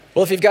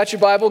Well, if you've got your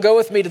Bible, go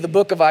with me to the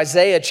book of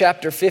Isaiah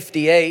chapter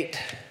 58.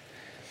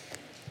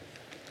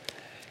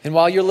 And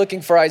while you're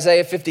looking for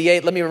Isaiah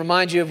 58, let me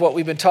remind you of what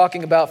we've been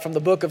talking about from the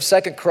book of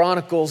 2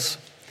 Chronicles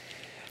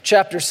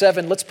chapter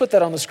 7. Let's put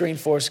that on the screen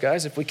for us,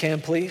 guys, if we can,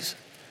 please.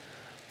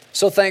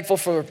 So thankful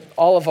for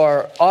all of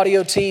our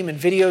audio team and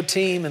video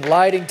team and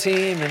lighting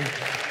team and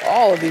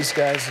all of these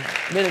guys,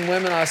 men and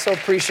women. I so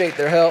appreciate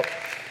their help.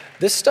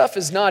 This stuff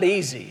is not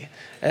easy,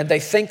 and they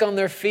think on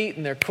their feet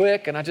and they're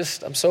quick, and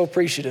I'm so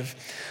appreciative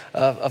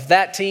of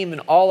that team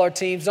and all our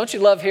teams. Don't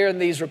you love hearing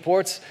these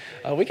reports?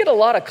 We get a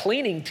lot of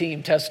cleaning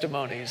team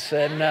testimonies,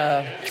 and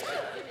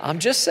I'm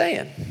just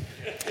saying,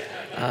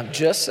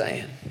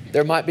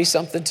 there might be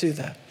something to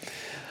that.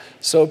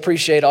 So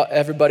appreciate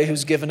everybody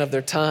who's given of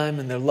their time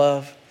and their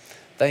love.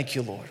 Thank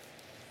you, Lord.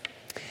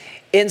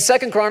 In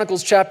 2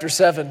 Chronicles chapter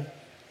 7,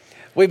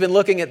 we've been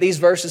looking at these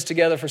verses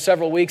together for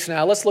several weeks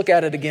now. Let's look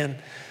at it again,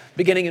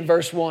 beginning in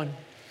verse 1. It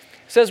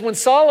says, when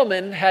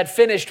Solomon had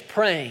finished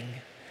praying,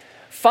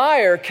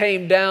 fire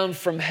came down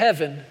from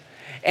heaven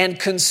and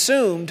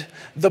consumed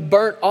the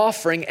burnt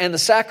offering and the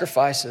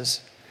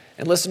sacrifices.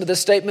 And listen to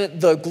this statement,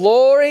 the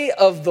glory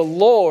of the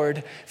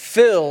Lord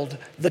filled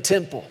the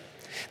temple.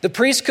 The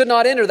priest could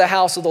not enter the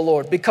house of the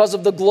Lord because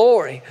of the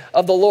glory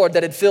of the Lord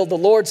that had filled the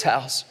Lord's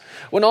house.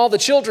 When all the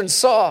children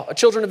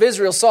of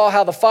Israel saw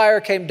how the fire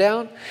came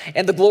down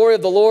and the glory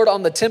of the Lord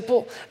on the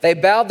temple, they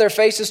bowed their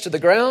faces to the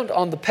ground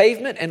on the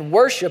pavement and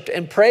worshiped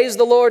and praised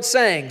the Lord,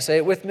 saying, say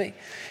it with me,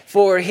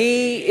 for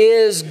he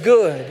is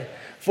good,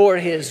 for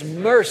his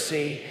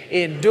mercy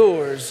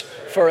endures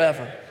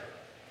forever.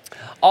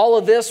 All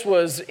of this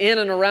was in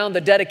and around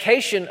the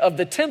dedication of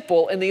the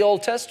temple in the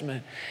Old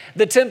Testament.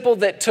 The temple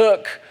that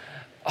took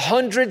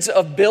hundreds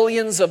of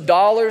billions of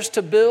dollars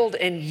to build,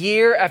 and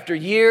year after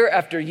year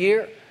after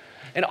year.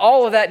 And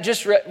all of that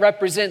just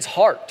represents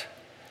heart.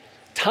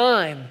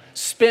 Time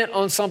spent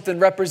on something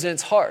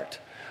represents heart.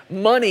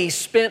 Money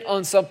spent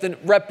on something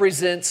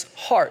represents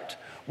heart.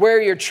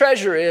 Where your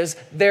treasure is,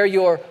 there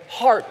your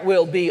heart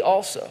will be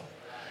also.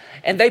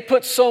 And they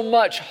put so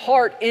much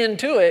heart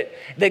into it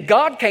that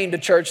God came to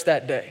church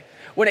that day.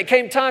 When it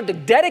came time to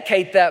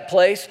dedicate that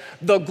place,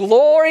 the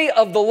glory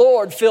of the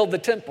Lord filled the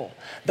temple.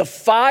 The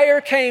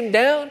fire came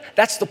down,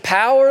 that's the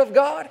power of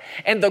God,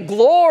 and the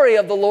glory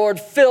of the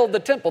Lord filled the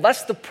temple.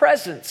 That's the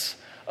presence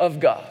of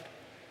God.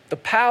 The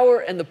power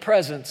and the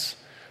presence,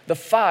 the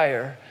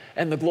fire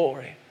and the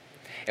glory.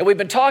 And we've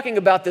been talking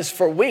about this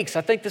for weeks.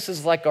 I think this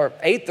is like our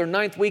 8th or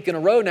 9th week in a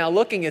row now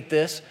looking at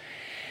this.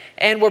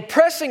 And we're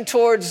pressing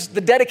towards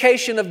the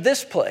dedication of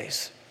this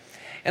place.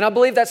 And I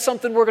believe that's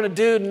something we're going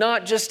to do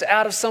not just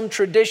out of some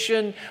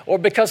tradition or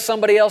because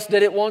somebody else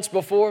did it once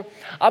before.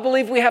 I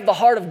believe we have the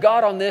heart of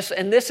God on this,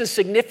 and this is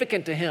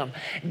significant to Him.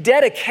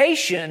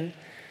 Dedication,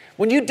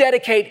 when you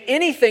dedicate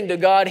anything to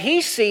God,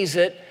 He sees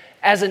it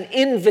as an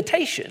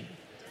invitation.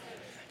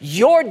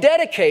 Your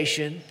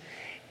dedication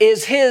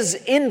is His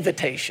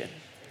invitation.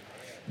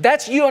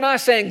 That's you and I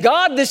saying,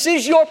 God, this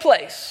is your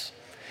place.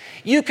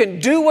 You can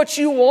do what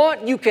you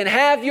want. You can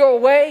have your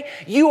way.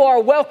 You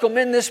are welcome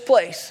in this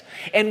place.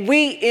 And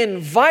we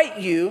invite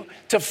you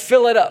to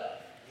fill it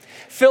up.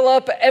 Fill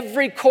up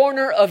every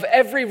corner of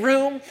every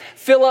room.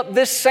 Fill up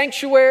this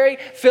sanctuary.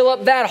 Fill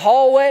up that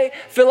hallway.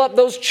 Fill up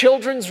those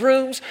children's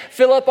rooms.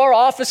 Fill up our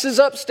offices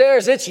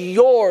upstairs. It's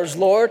yours,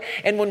 Lord.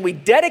 And when we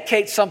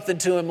dedicate something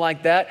to Him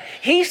like that,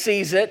 He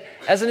sees it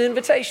as an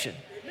invitation.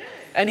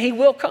 And He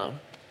will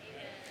come.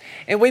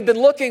 And we've been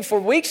looking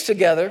for weeks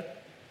together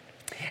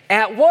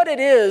at what it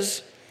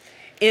is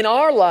in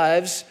our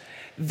lives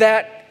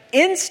that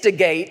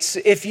instigates,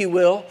 if you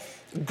will,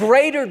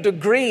 greater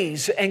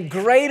degrees and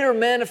greater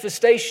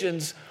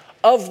manifestations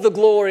of the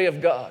glory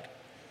of God.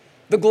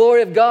 The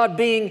glory of God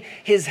being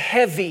His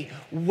heavy,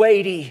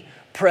 weighty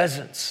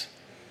presence.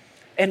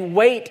 And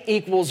weight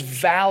equals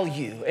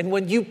value. And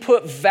when you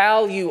put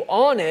value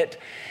on it,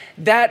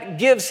 that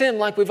gives Him,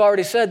 like we've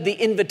already said, the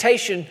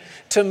invitation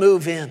to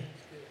move in.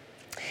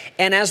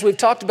 And as we've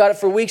talked about it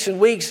for weeks and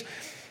weeks,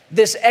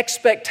 this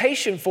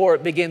expectation for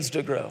it begins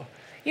to grow.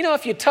 You know,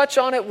 if you touch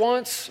on it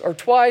once or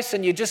twice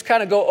and you just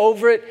kind of go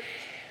over it,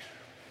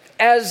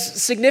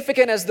 as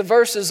significant as the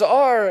verses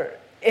are,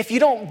 if you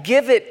don't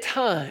give it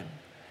time,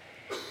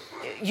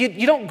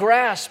 you don't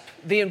grasp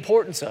the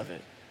importance of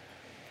it.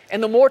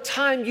 And the more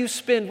time you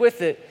spend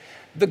with it,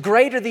 the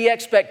greater the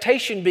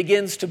expectation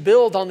begins to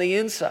build on the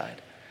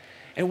inside.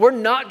 And we're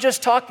not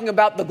just talking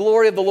about the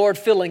glory of the Lord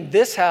filling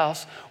this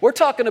house. We're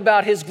talking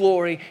about His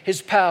glory,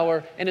 His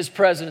power, and His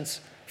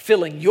presence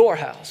filling your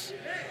house.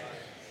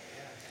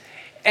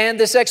 And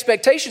this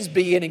expectation is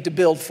beginning to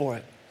build for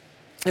it.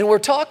 And we're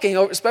talking,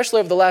 especially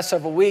over the last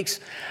several weeks,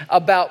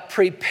 about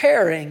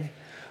preparing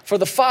for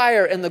the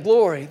fire and the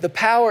glory, the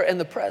power and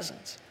the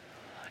presence.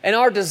 And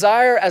our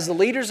desire as the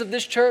leaders of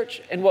this church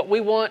and what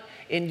we want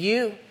in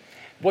you,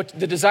 what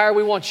the desire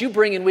we want you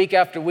bringing week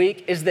after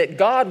week is that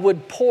God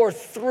would pour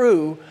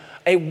through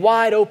a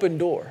wide open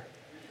door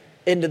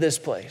into this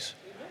place.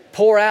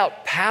 Pour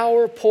out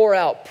power, pour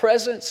out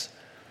presence.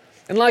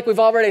 And like we've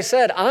already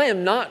said, I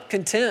am not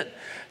content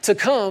to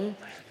come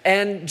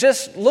and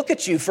just look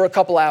at you for a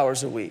couple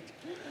hours a week.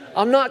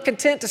 I'm not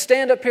content to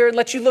stand up here and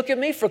let you look at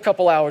me for a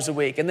couple hours a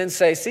week and then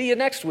say, see you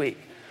next week.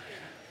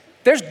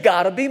 There's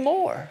got to be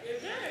more.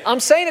 I'm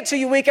saying it to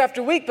you week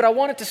after week, but I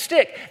want it to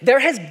stick. There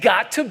has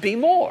got to be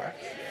more.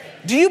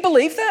 Do you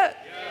believe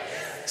that?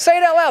 Say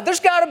it out loud. There's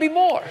got to be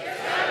more.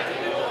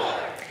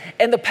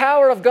 And the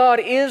power of God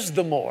is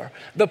the more.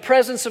 The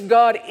presence of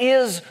God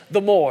is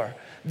the more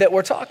that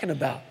we're talking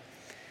about.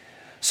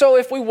 So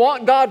if we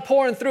want God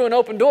pouring through an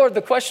open door,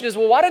 the question is,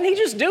 well, why didn't he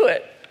just do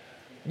it?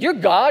 You're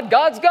God.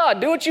 God's God.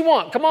 Do what you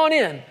want. Come on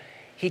in.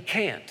 He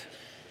can't.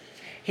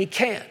 He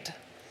can't.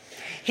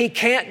 He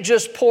can't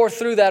just pour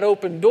through that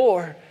open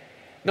door.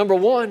 Number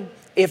one,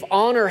 if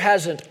honor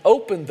hasn't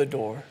opened the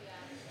door.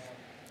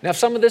 Now, if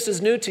some of this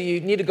is new to you,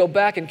 you need to go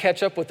back and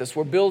catch up with us.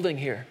 We're building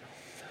here.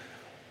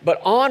 But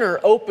honor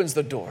opens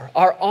the door.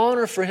 Our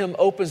honor for him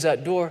opens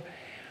that door.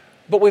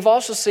 But we've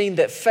also seen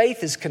that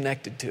faith is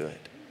connected to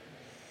it.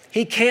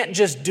 He can't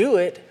just do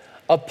it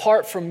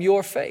apart from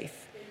your faith.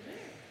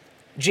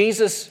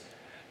 Jesus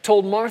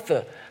told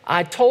Martha,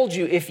 I told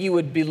you if you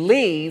would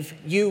believe,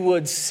 you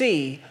would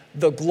see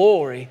the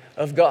glory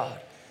of God.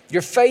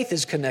 Your faith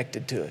is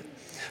connected to it.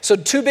 So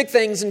two big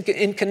things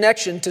in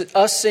connection to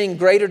us seeing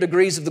greater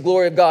degrees of the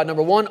glory of God.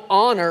 Number one,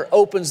 honor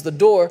opens the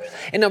door.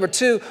 And number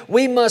two,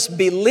 we must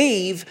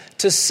believe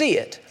to see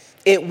it.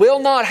 It will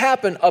not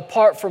happen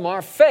apart from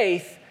our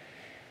faith.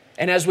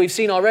 And as we've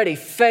seen already,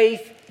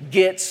 faith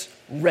gets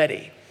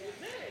ready.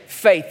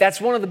 Faith, that's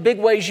one of the big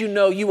ways you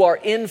know you are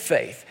in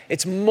faith.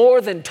 It's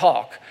more than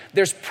talk.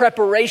 There's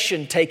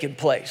preparation taking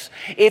place.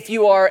 If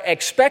you are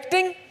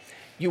expecting,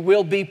 you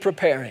will be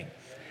preparing.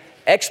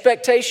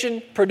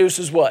 Expectation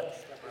produces what?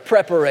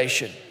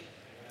 Preparation.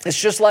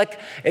 It's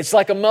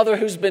like a mother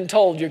who's been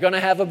told you're going to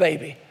have a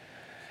baby.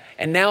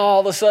 And now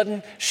all of a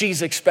sudden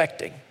she's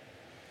expecting.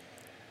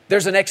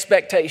 There's an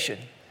expectation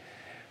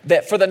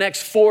that for the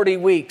next 40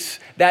 weeks,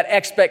 that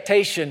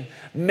expectation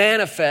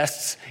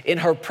manifests in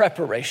her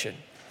preparation.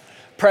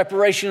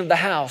 Preparation of the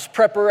house,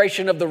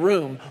 preparation of the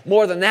room.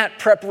 More than that,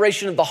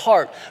 preparation of the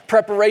heart,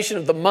 preparation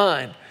of the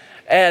mind.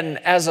 And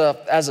as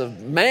a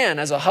man,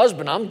 as a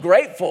husband, I'm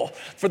grateful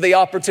for the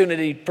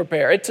opportunity to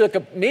prepare. It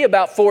took me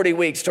about 40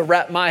 weeks to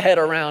wrap my head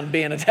around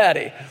being a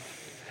daddy.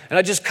 And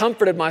I just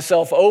comforted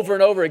myself over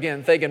and over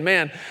again, thinking,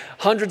 man,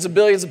 hundreds of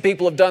billions of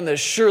people have done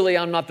this. Surely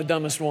I'm not the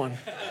dumbest one.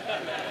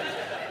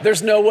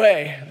 There's no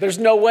way. There's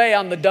no way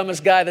I'm the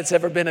dumbest guy that's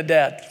ever been a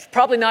dad.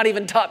 Probably not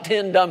even top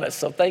 10 dumbest,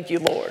 so thank you,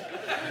 Lord.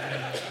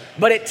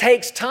 But it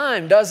takes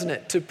time, doesn't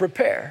it, to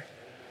prepare.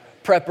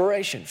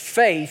 Preparation.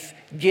 Faith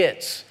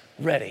gets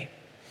ready.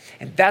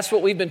 And that's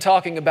what we've been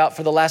talking about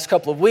for the last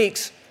couple of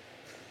weeks.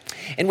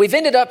 And we've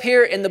ended up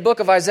here in the book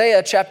of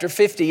Isaiah, chapter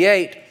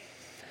 58.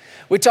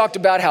 We talked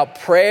about how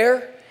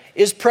prayer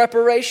is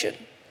preparation.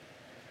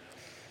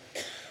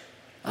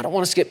 I don't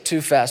want to skip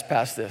too fast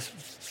past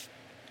this.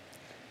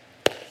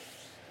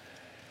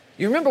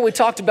 You remember we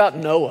talked about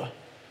Noah.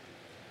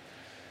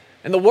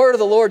 And the word of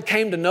the Lord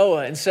came to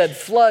Noah and said,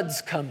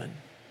 flood's coming.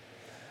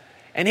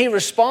 And he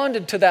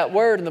responded to that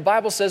word. And the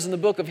Bible says in the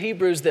book of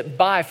Hebrews that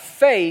by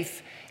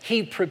faith,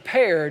 he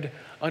prepared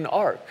an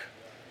ark.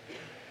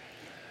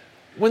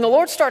 When the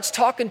Lord starts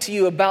talking to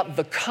you about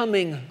the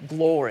coming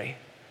glory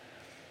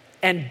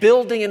and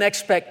building an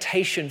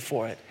expectation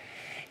for it,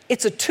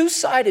 it's a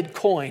two-sided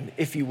coin,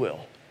 if you will.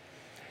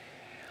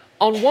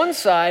 On one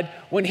side,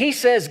 when he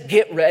says,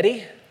 get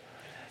ready,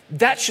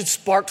 that should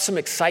spark some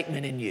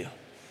excitement in you.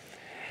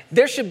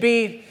 There should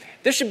be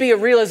a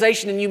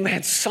realization in you,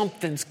 man,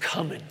 something's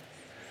coming.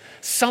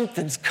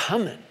 Something's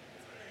coming.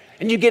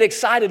 And you get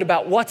excited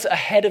about what's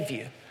ahead of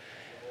you.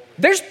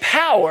 There's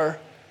power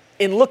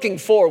in looking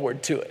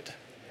forward to it.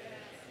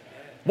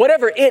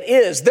 Whatever it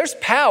is, there's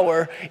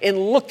power in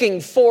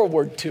looking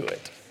forward to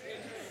it.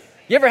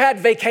 You ever had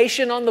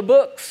vacation on the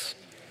books?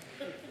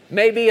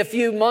 Maybe a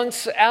few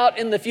months out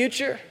in the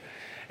future?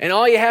 And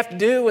all you have to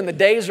do when the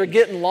days are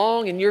getting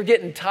long and you're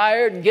getting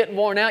tired and getting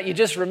worn out, you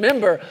just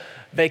remember,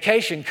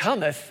 vacation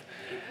cometh.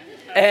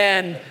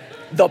 And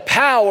the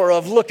power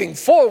of looking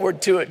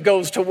forward to it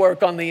goes to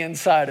work on the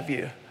inside of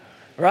you,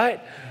 right?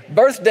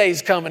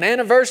 Birthday's coming,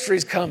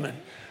 anniversary's coming.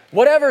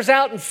 Whatever's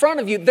out in front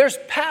of you, there's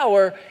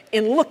power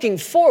in looking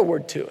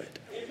forward to it.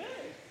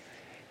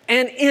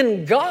 And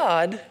in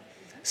God,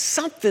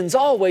 something's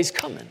always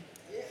coming.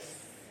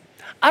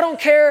 I don't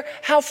care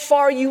how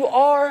far you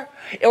are,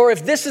 or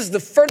if this is the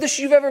furthest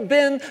you've ever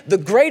been, the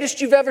greatest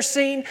you've ever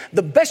seen,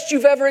 the best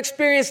you've ever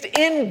experienced.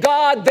 In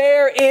God,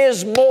 there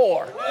is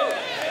more.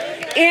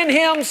 In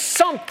Him,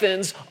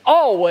 something's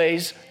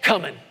always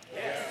coming.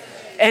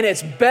 And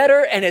it's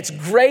better, and it's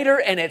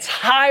greater, and it's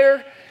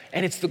higher,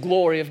 and it's the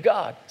glory of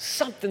God.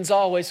 Something's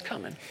always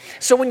coming.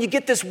 So when you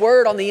get this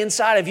word on the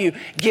inside of you,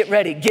 get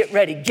ready, get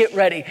ready, get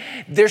ready.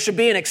 There should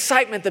be an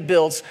excitement that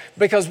builds,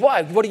 because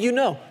why? What do you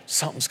know?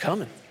 Something's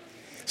coming.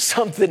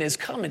 Something is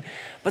coming.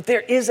 But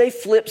there is a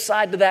flip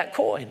side to that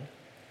coin.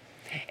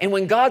 And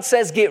when God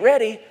says get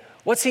ready,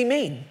 what's He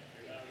mean?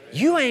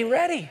 You ain't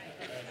ready.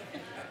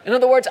 In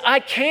other words, I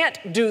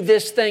can't do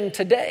this thing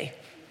today.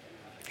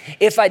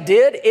 If I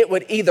did, it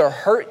would either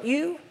hurt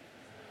you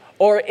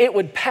or it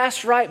would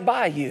pass right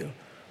by you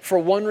for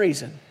one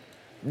reason: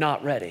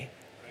 not ready.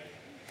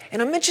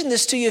 And I mentioned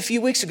this to you a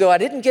few weeks ago. I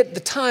didn't get the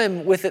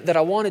time with it that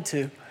I wanted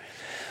to.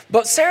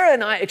 But Sarah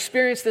and I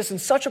experienced this in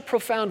such a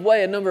profound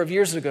way a number of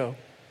years ago.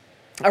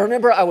 I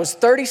remember I was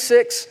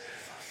 36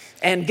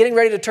 and getting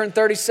ready to turn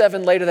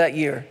 37 later that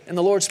year. And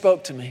the Lord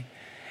spoke to me.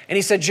 And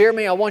he said,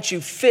 Jeremy, I want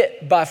you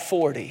fit by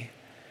 40.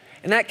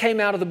 And that came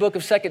out of the book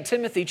of 2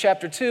 Timothy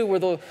chapter 2,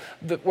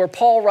 where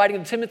Paul,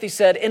 writing to Timothy,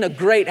 said, in a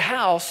great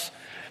house,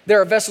 there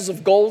are vessels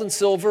of gold and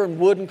silver and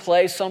wood and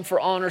clay, some for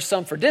honor,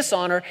 some for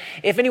dishonor.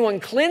 If anyone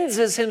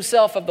cleanses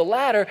himself of the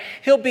latter,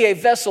 he'll be a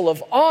vessel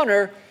of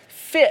honor,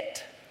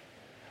 fit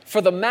for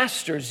the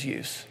master's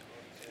use,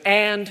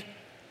 and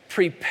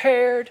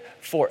prepared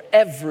for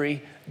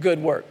every good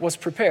work. What's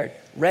prepared?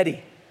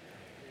 Ready.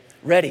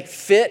 Ready.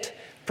 Fit,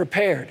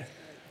 prepared.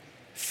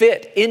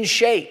 Fit, in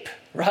shape,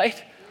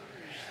 right?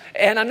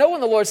 And I know when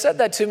the Lord said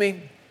that to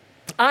me,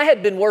 I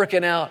had been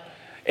working out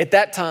at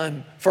that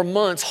time for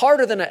months,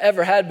 harder than I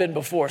ever had been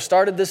before.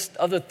 Started this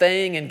other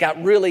thing and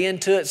got really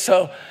into it.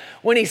 So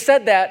when he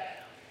said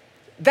that,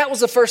 that was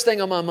the first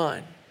thing on my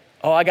mind.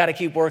 Oh, I got to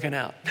keep working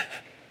out.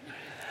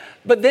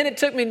 But then it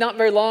took me not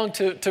very long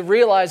to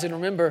realize and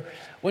remember,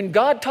 when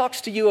God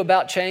talks to you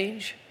about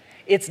change,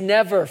 it's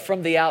never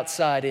from the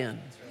outside in.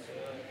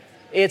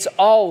 It's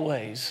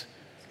always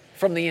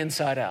from the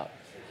inside out.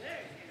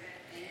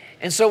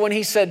 And so when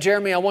he said,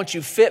 Jeremy, I want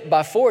you fit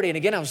by 40, and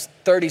again, I was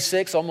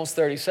 36, almost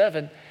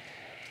 37,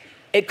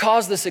 it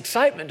caused this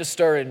excitement to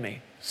stir in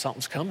me.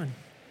 Something's coming.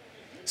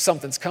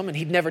 Something's coming.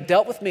 He'd never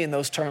dealt with me in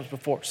those terms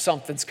before.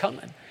 Something's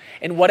coming.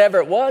 And whatever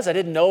it was, I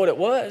didn't know what it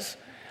was.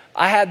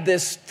 I had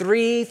this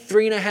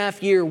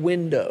 3.5 year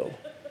window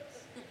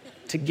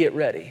to get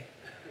ready.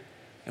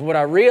 And what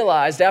I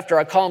realized after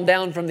I calmed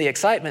down from the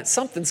excitement,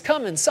 something's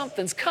coming,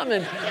 something's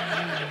coming.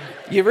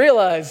 You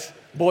realize,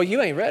 boy,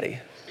 you ain't ready.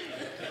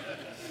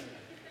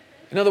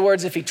 In other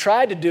words, if he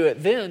tried to do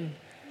it then,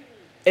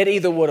 it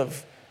either would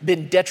have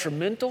been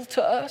detrimental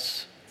to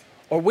us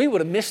or we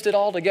would have missed it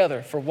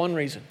altogether for one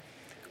reason: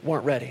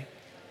 weren't ready.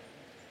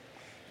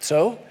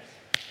 So,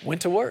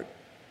 went to work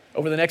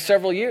over the next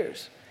several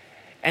years.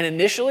 And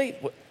initially,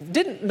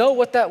 didn't know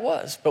what that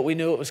was, but we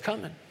knew it was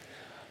coming.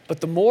 But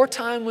the more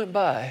time went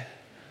by,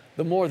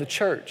 the more the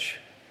church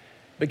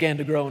began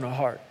to grow in our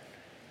heart.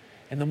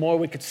 And the more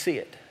we could see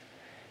it.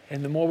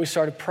 And the more we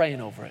started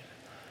praying over it.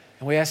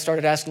 And we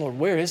started asking, Lord,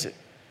 where is it?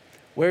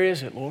 Where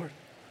is it, Lord?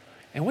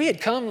 And we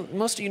had come,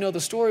 most of you know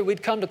the story,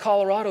 we'd come to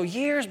Colorado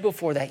years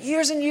before that,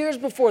 years and years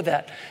before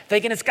that,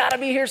 thinking it's got to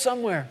be here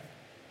somewhere.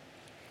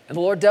 And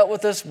the Lord dealt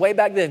with us way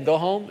back then. Go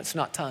home, it's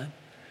not time.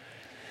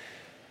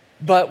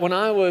 But when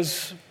I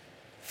was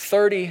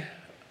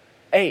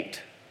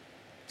 38,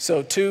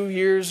 so 2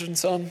 years and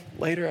some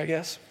later, I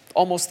guess,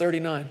 almost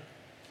 39,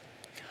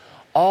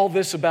 all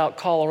this about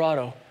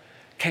Colorado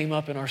came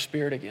up in our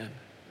spirit again.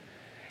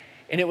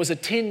 And it was a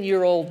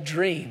 10-year-old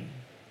dream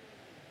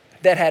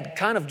that had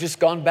kind of just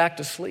gone back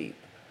to sleep.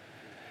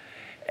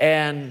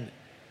 And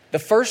the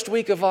first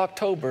week of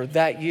October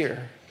that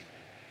year,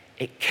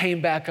 it came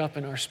back up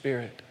in our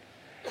spirit.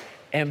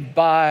 And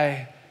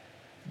by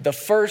the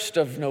 1st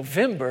of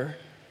November,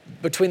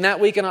 between that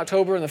week in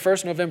October and the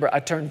 1st of November, I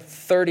turned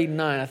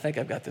 39. I think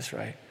I've got this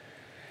right.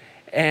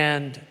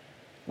 And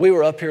we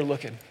were up here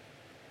looking.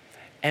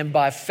 And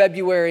by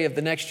February of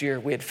the next year,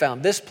 we had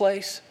found this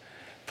place,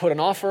 put an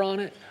offer on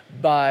it.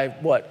 By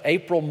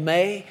April,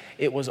 May,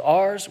 it was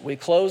ours. We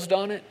closed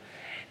on it.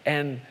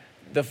 And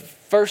the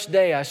first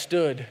day I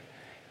stood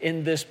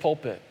in this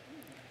pulpit,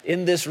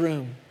 in this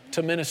room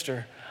to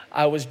minister,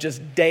 I was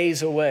just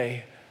days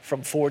away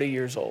from 40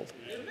 years old.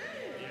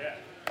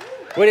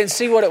 We didn't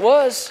see what it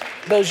was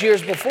those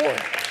years before.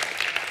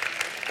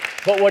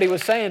 But what he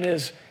was saying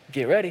is,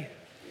 get ready.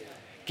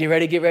 Get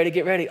ready, get ready,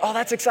 get ready. Oh,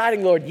 that's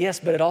exciting, Lord. Yes,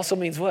 but it also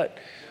means what?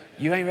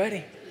 You ain't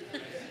ready.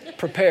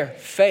 Prepare.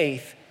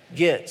 Faith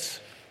gets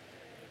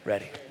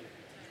ready.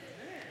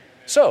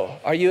 So,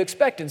 are you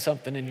expecting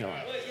something in your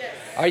life?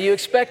 Are you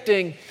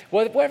expecting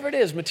whatever it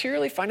is,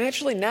 materially,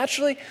 financially,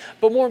 naturally,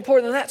 but more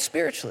important than that,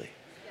 spiritually?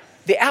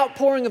 The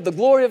outpouring of the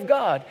glory of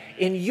God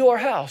in your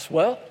house.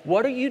 Well,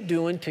 what are you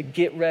doing to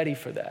get ready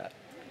for that?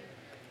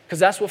 Because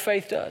that's what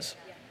faith does.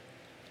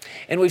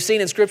 And we've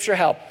seen in Scripture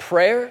how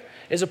prayer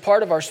is a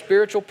part of our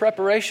spiritual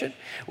preparation.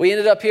 We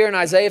ended up here in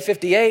Isaiah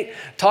 58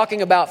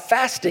 talking about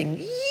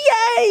fasting.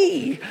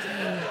 Yay!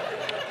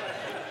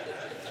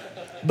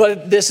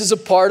 But this is a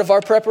part of our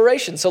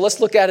preparation. So let's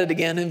look at it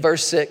again in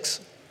verse 6.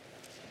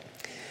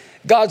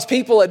 God's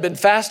people had been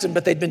fasting,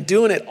 but they'd been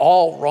doing it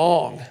all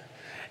wrong.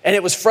 And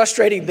it was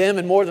frustrating them,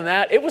 and more than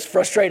that, it was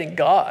frustrating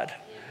God.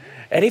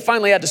 And he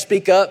finally had to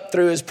speak up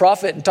through his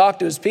prophet and talk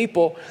to his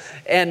people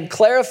and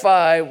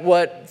clarify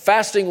what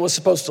fasting was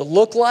supposed to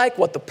look like,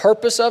 what the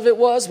purpose of it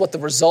was, what the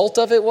result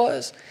of it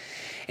was.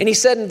 And he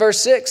said in verse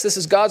 6, this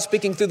is God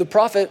speaking through the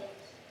prophet,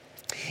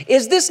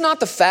 "Is this not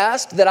the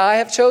fast that I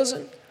have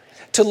chosen?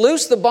 to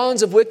loose the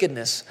bonds of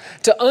wickedness,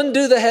 to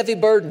undo the heavy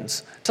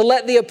burdens, to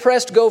let the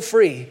oppressed go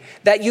free,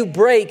 that you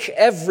break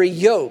every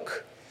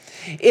yoke?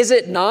 Is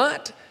it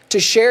not to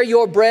share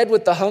your bread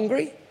with the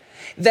hungry,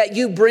 that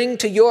you bring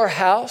to your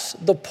house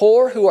the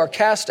poor who are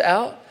cast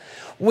out?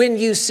 When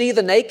you see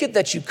the naked,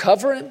 that you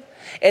cover him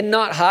and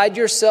not hide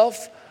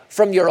yourself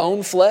from your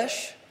own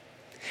flesh?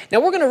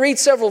 Now we're going to read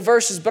several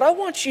verses, but I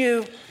want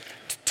you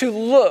to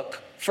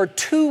look for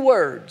two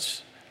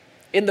words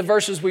in the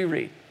verses we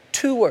read.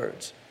 Two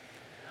words.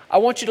 I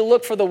want you to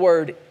look for the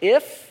word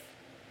if.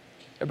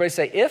 Everybody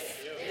say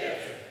if.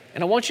 If.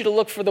 And I want you to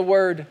look for the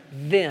word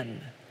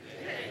then.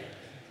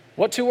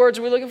 What two words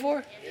are we looking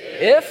for?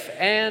 If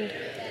and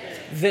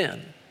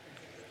then.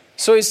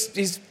 So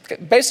he's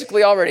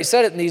basically already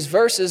said it in these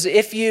verses.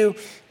 If you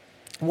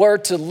were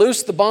to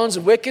loose the bonds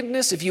of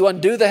wickedness, if you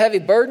undo the heavy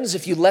burdens,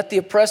 if you let the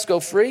oppressed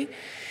go free,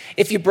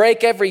 if you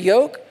break every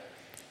yoke,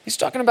 he's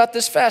talking about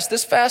this fast.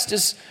 This fast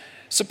is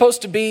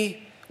supposed to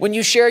be when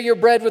you share your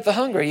bread with the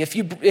hungry, if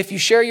you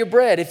share your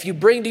bread, if you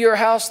bring to your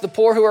house the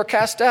poor who are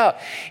cast out,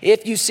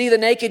 if you see the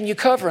naked and you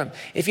cover them,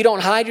 if you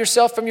don't hide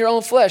yourself from your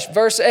own flesh.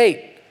 Verse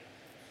 8.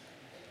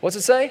 What's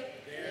it say?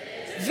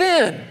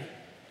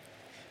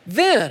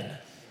 Then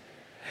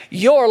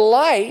your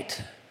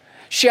light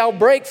shall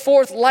break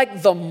forth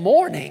like the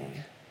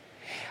morning.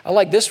 I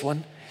like this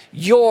one.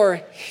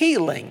 Your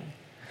healing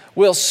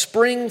will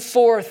spring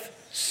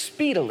forth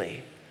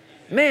speedily.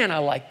 Man, I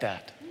like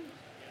that.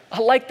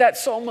 I like that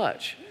so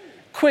much.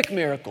 Quick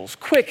miracles,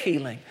 quick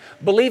healing.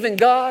 Believe in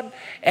God,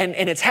 and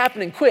it's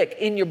happening quick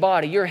in your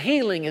body. Your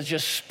healing is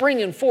just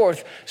springing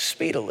forth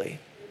speedily.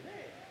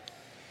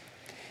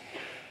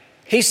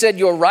 He said,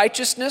 your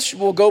righteousness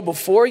will go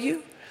before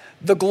you.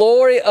 The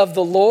glory of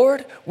the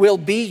Lord will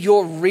be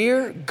your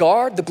rear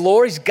guard. The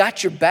glory's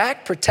got your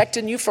back,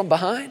 protecting you from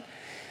behind.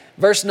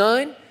 Verse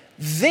 9,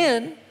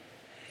 then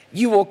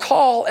you will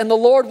call and the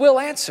Lord will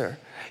answer.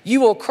 You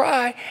will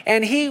cry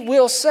and he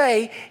will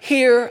say,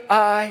 here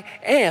I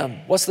am.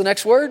 What's the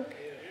next word?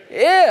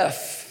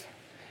 If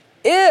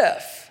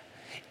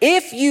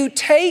you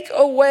take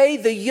away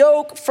the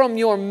yoke from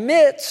your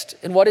midst,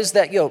 and what is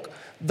that yoke?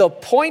 The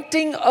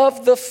pointing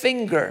of the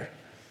finger,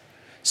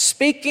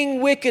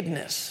 speaking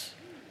wickedness.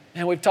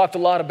 And we've talked a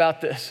lot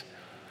about this.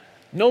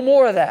 No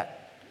more of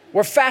that.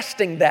 We're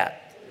fasting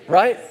that,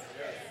 right?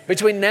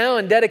 Between now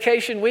and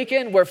dedication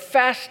weekend, we're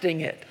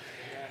fasting it.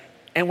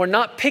 And we're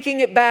not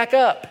picking it back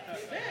up.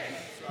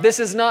 This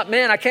is not,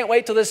 man, I can't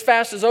wait till this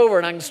fast is over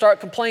and I can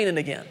start complaining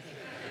again.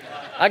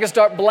 I can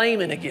start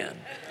blaming again.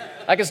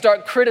 I can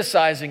start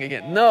criticizing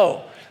again.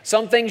 No.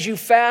 Some things you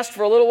fast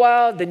for a little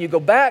while, then you go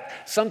back.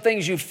 Some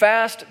things you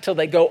fast till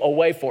they go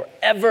away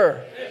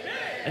forever.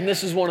 And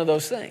this is one of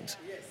those things.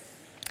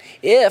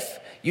 If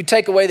you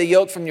take away the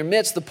yoke from your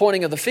midst, the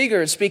pointing of the finger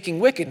and speaking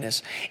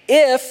wickedness.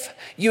 If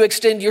you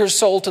extend your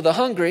soul to the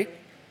hungry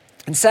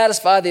and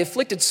satisfy the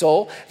afflicted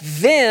soul,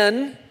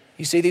 then,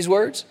 you see these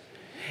words?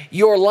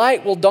 Your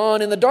light will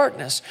dawn in the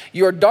darkness.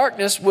 Your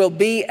darkness will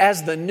be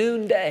as the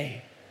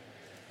noonday.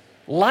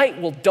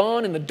 Light will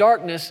dawn in the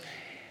darkness.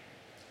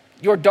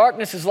 Your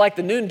darkness is like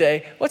the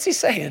noonday. What's he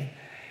saying?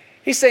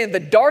 He's saying the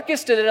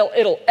darkest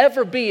it'll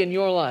ever be in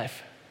your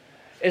life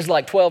is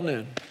like 12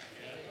 noon.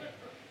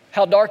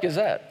 How dark is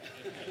that?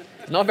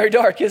 Not very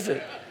dark, is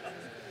it?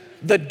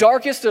 The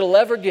darkest it'll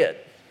ever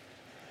get.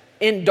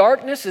 In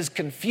darkness is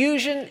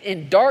confusion.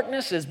 In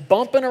darkness is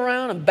bumping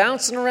around and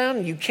bouncing around.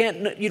 And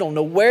you don't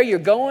know where you're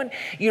going.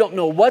 You don't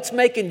know what's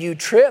making you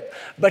trip.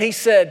 But he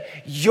said,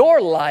 your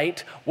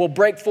light will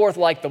break forth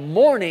like the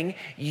morning.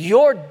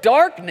 Your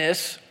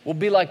darkness will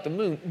be like the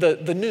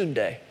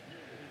noonday.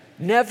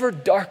 Never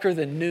darker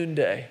than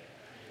noonday.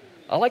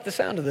 I like the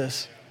sound of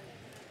this.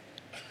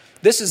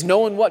 This is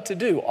knowing what to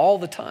do all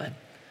the time.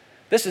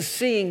 This is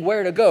seeing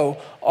where to go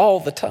all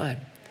the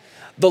time.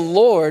 The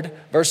Lord,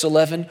 verse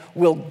 11,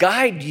 will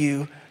guide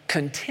you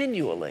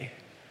continually.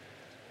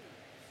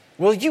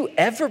 Will you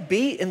ever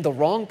be in the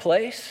wrong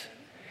place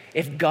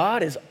if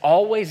God is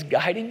always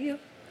guiding you?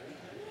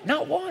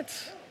 Not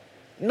once.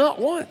 Not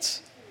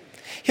once.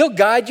 He'll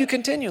guide you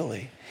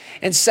continually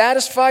and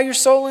satisfy your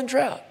soul in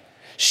drought,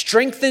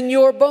 strengthen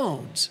your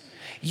bones.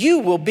 You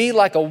will be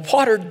like a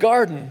watered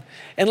garden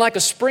and like a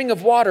spring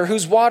of water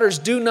whose waters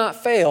do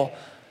not fail.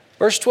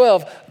 Verse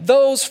 12,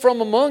 those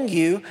from among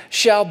you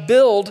shall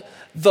build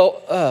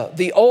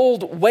the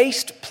old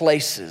waste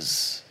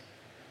places.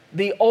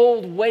 The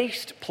old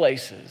waste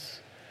places.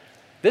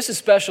 This is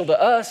special to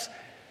us.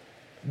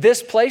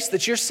 This place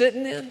that you're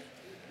sitting in,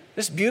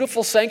 this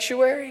beautiful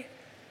sanctuary,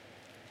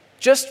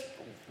 just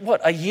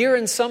a year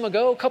and some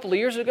ago, a couple of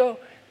years ago,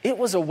 it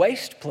was a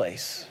waste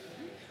place.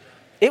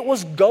 It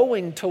was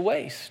going to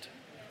waste.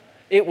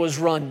 It was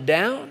run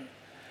down.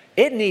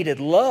 It needed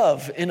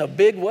love in a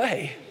big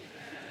way.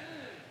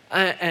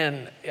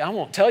 And I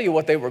won't tell you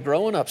what they were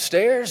growing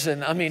upstairs,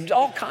 and I mean,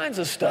 all kinds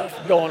of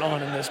stuff going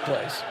on in this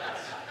place.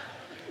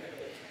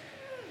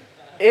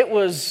 It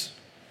was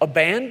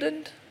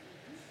abandoned.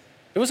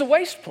 It was a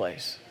waste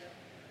place.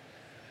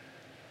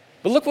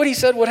 But look what he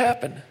said would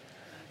happen.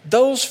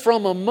 Those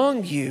from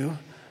among you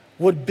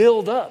would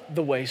build up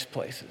the waste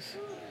places.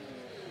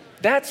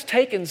 That's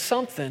taking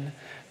something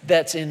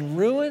that's in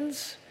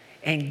ruins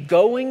and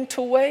going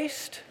to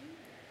waste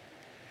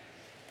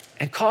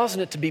and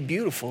causing it to be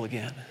beautiful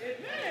again.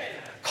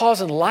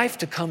 Causing life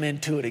to come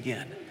into it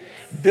again.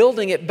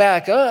 Building it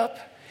back up.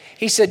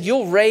 He said,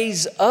 you'll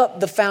raise up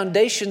the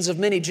foundations of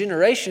many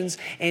generations,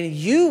 and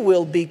you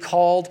will be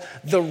called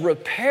the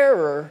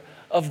repairer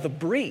of the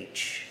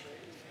breach.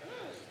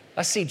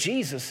 I see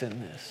Jesus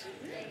in this.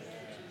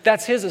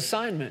 That's his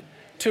assignment,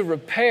 to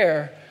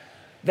repair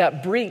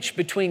that breach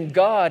between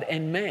God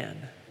and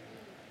man.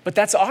 But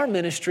that's our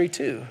ministry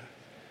too.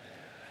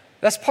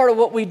 That's part of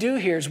what we do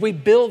here is we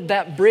build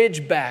that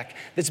bridge back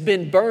that's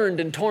been burned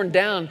and torn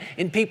down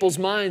in people's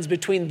minds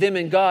between them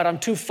and God. I'm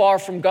too far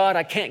from God.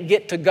 I can't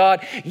get to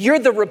God. You're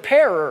the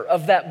repairer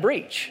of that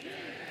breach.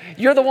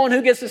 You're the one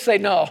who gets to say,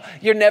 no,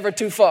 you're never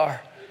too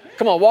far.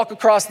 Come on, walk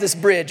across this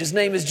bridge. His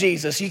name is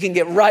Jesus. You can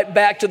get right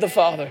back to the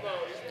Father.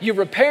 You're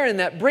repairing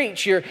that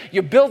breach.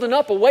 You're building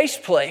up a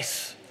waste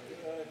place.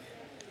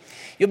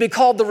 You'll be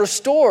called the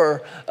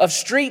restorer of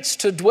streets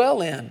to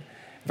dwell in.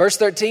 Verse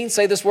 13,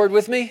 say this word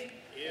with me.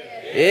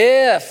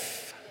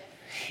 If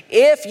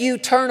you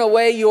turn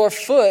away your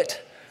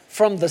foot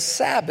from the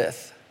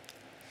Sabbath,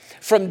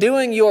 from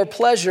doing your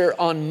pleasure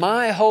on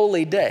my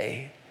holy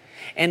day,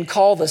 and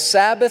call the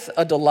Sabbath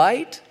a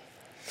delight,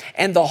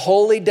 and the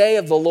holy day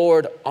of the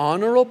Lord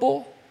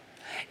honorable,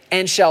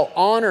 and shall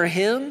honor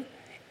him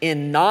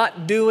in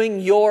not doing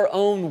your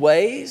own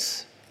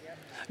ways,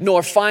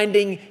 nor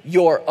finding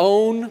your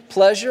own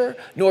pleasure,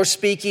 nor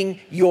speaking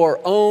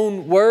your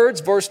own words.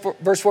 Verse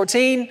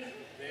 14,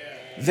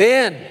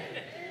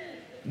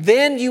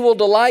 Then you will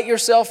delight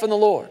yourself in the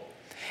Lord,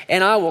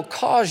 and I will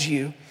cause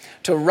you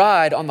to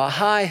ride on the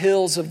high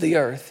hills of the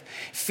earth,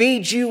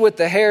 feed you with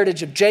the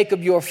heritage of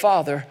Jacob your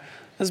father.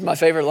 This is my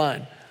favorite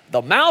line.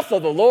 The mouth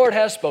of the Lord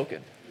has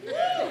spoken.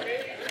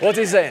 What's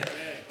he saying?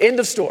 End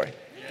of story.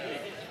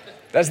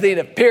 That's the end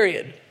of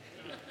period.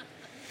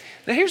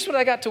 Now here's what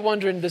I got to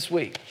wondering this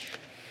week.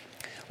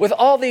 With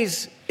all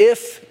these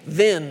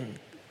if-then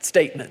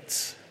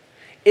statements,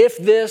 if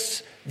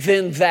this,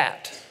 then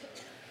that,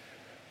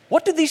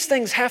 what do these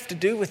things have to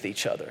do with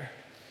each other?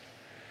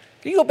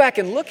 You go back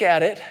and look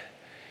at it.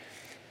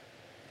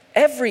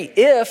 Every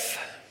if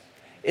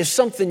is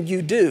something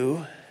you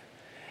do.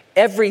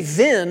 Every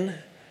then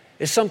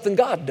is something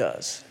God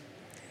does.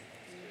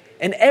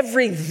 And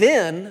every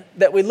then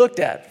that we looked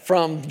at,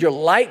 from your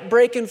light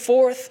breaking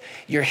forth,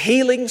 your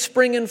healing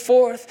springing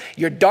forth,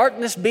 your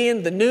darkness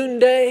being the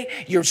noonday,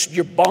 your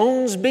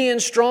bones being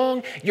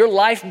strong, your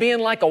life being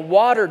like a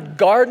watered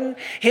garden,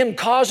 him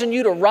causing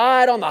you to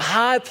ride on the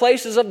high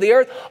places of the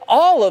earth,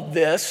 all of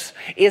this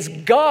is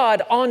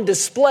God on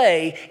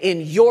display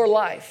in your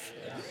life.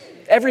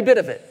 Every bit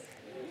of it.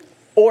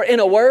 Or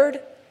in a word,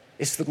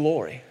 it's the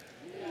glory.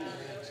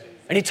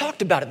 And he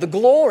talked about it, the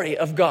glory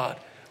of God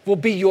will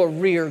be your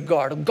rear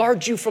guard. It'll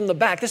guard you from the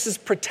back. This is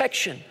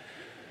protection.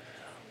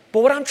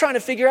 But what I'm trying to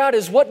figure out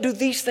is, what do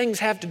these things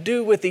have to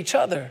do with each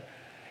other?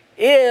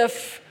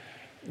 If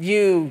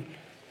you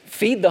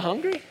feed the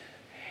hungry,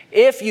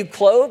 if you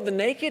clothe the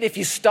naked, if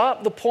you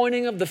stop the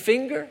pointing of the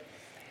finger,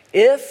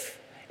 if,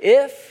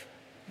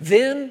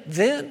 then.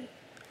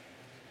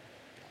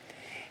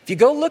 If you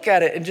go look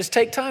at it and just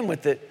take time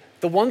with it,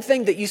 the one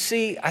thing that you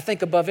see, I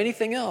think, above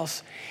anything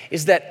else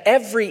is that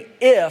every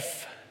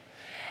if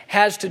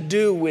has to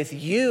do with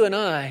you and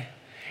I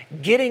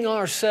getting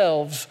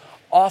ourselves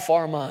off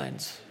our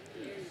minds.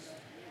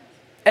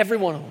 Every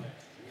one of them.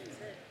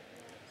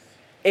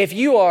 If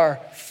you are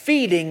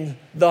feeding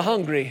the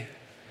hungry,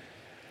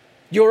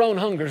 your own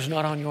hunger is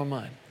not on your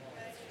mind.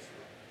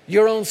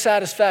 Your own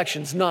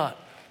satisfaction is not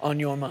on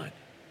your mind.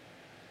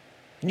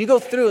 And you go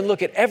through and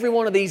look at every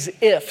one of these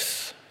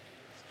ifs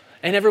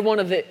and every one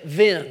of the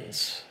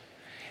thens.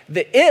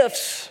 The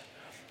ifs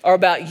are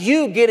about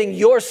you getting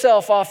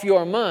yourself off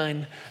your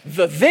mind.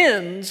 The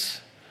thens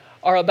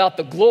are about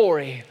the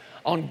glory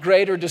on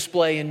greater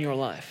display in your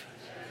life.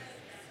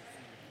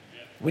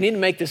 We need to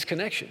make this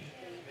connection.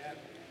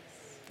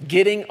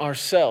 Getting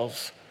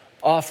ourselves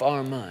off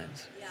our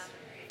minds.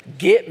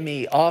 Get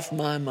me off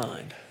my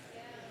mind.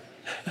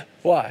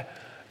 Why?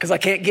 Because I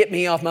can't get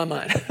me off my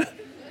mind.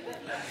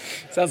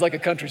 Sounds like a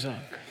country song.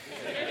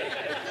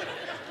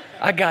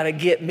 I got to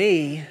get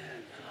me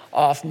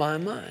off my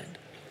mind.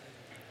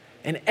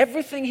 And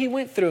everything he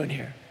went through in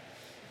here,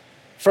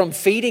 from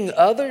feeding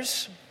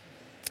others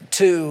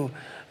to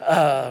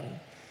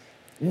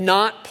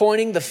not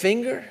pointing the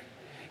finger,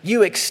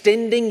 you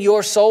extending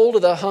your soul to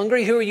the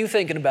hungry, who are you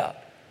thinking about?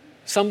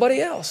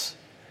 Somebody else.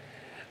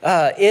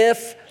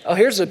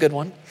 Here's a good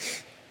one.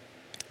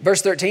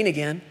 Verse 13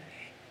 again.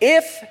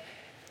 If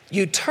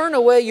you turn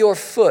away your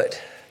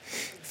foot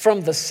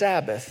from the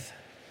Sabbath,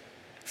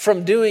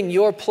 from doing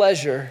your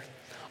pleasure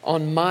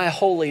on my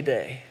holy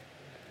day.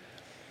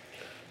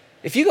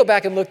 If you go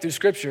back and look through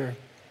Scripture,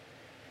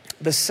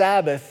 the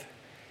Sabbath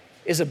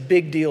is a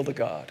big deal to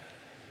God.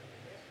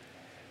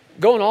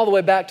 Going all the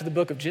way back to the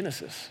book of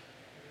Genesis.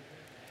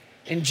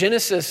 In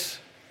Genesis,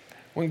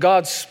 when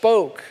God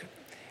spoke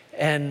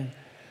and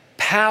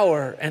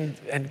power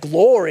and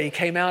glory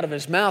came out of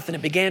his mouth, and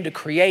it began to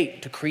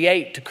create.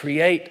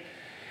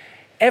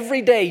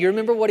 Every day, you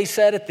remember what he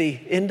said at the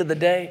end of the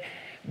day?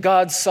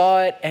 God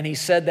saw it and he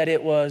said that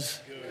it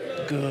was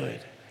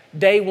good.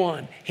 Day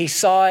 1, he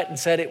saw it and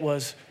said it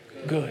was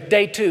good.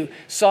 Day 2,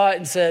 saw it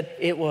and said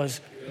it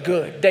was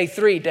good. Day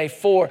 3, day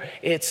 4,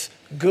 it's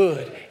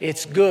good.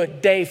 It's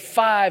good. Day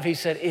 5, he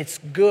said it's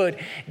good.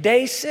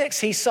 Day 6,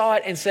 he saw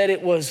it and said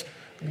it was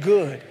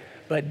good.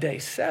 But day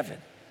 7,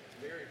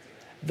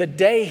 the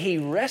day he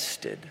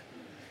rested,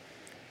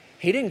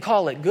 he didn't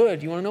call it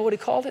good. You want to know what he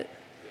called it?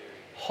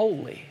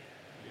 Holy.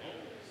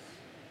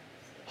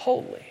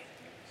 Holy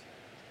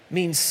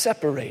means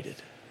separated.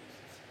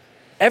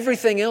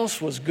 Everything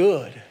else was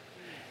good.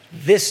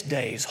 This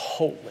day's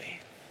holy.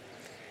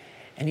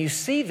 And you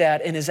see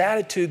that in his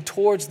attitude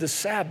towards the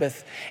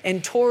Sabbath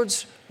and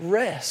towards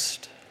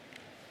rest.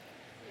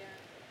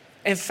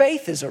 And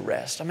faith is a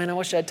rest. I mean, I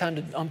wish I had time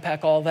to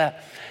unpack all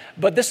that.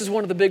 But this is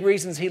one of the big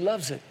reasons he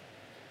loves it.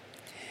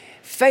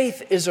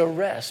 Faith is a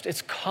rest.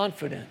 It's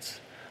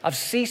confidence. I've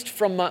ceased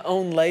from my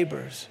own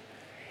labors.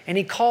 And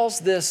he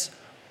calls this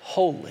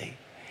holy.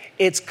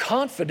 It's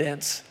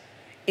confidence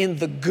in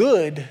the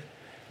good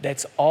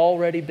that's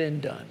already been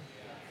done.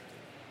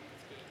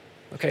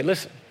 Okay,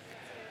 listen.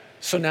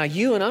 So now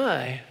you and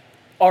I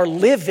are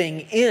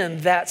living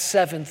in that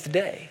seventh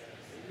day.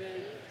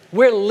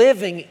 We're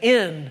living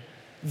in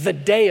the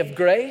day of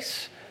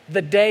grace,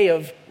 the day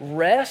of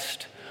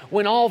rest,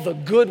 when all the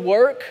good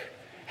work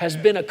has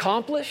been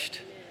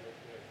accomplished.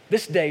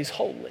 This day's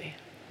holy.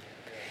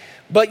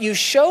 But you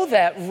show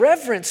that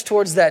reverence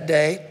towards that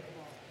day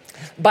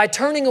by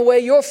turning away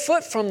your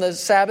foot from the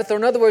Sabbath, or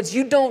in other words,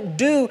 you don't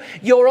do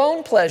your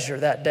own pleasure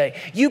that day.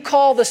 You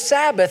call the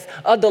Sabbath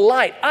a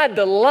delight. I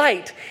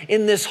delight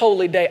in this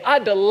holy day. I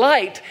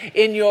delight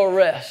in your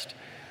rest.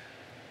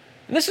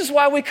 And this is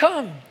why we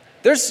come.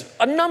 There's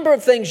a number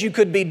of things you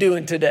could be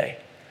doing today.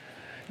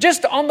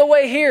 Just on the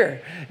way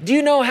here, do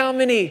you know how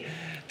many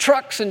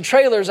trucks and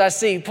trailers I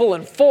see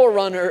pulling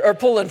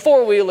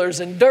four-wheelers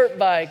and dirt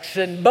bikes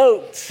and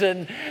boats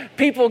and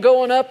people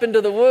going up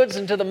into the woods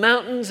and to the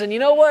mountains? And you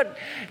know what?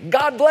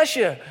 God bless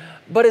you.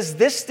 But is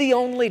this the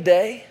only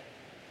day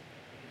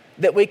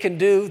that we can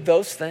do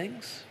those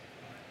things?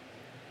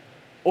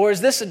 Or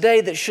is this a day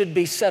that should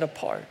be set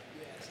apart?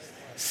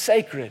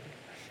 Sacred.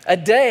 A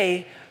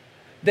day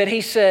that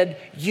he said,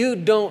 you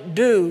don't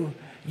do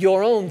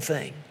your own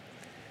thing.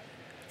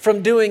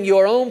 From doing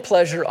your own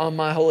pleasure on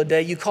my holy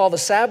day. You call the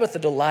Sabbath a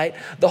delight,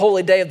 the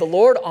holy day of the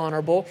Lord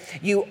honorable.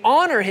 You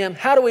honor him.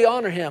 How do we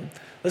honor him?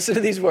 Listen to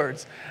these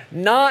words.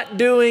 Not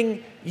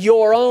doing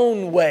your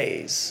own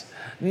ways,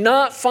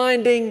 not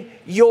finding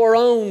your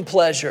own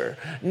pleasure,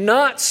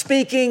 not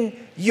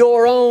speaking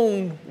your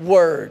own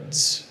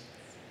words.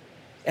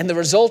 And the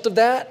result of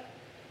that,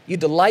 you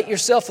delight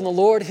yourself in the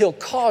Lord. He'll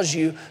cause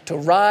you to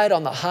ride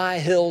on the high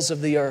hills of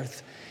the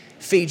earth,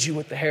 feed you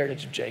with the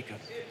heritage of Jacob.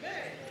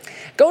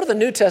 Go to the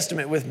New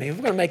Testament with me. We're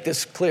going to make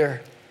this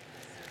clear.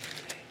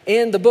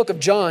 In the book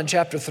of John,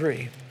 chapter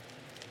 3.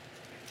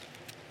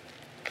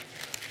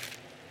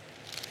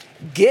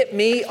 Get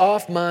me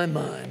off my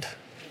mind.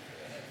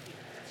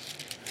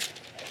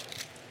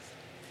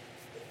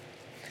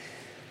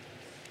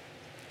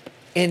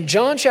 In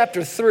John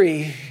chapter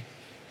 3,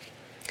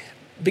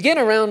 begin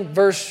around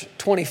verse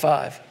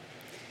 25.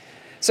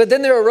 So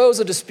then there arose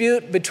a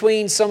dispute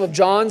between some of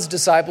John's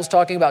disciples,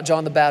 talking about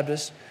John the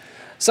Baptist,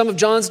 some of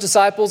John's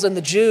disciples and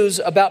the Jews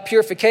about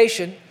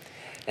purification.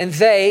 And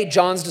they,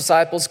 John's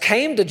disciples,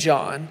 came to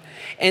John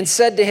and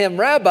said to him,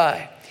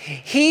 Rabbi,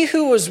 he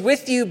who was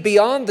with you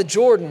beyond the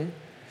Jordan,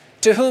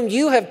 to whom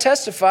you have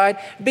testified,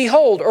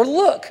 behold, or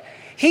look,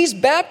 he's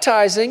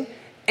baptizing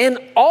and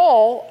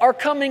all are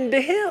coming to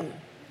him.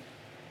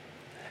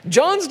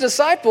 John's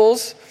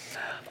disciples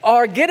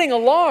are getting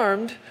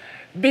alarmed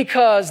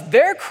because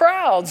their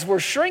crowds were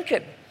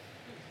shrinking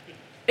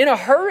in a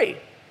hurry.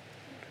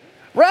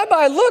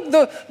 Rabbi, look,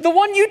 the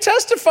one you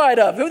testified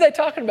of. Who are they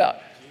talking about?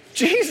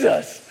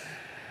 Jesus.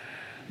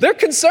 They're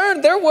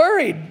concerned. They're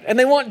worried. And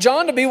they want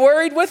John to be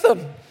worried with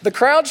them. The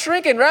crowd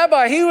shrinking.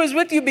 Rabbi, he who is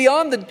with you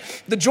beyond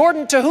the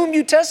Jordan to whom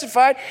you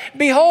testified,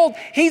 behold,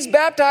 he's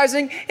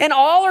baptizing and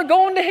all are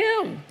going to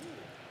him.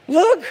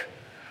 Look,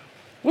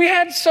 we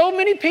had so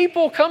many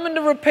people coming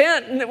to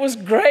repent and it was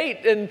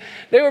great and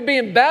they were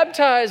being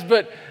baptized,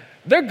 but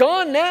they're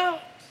gone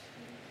now.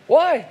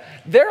 Why?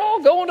 They're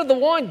all going to the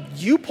one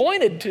you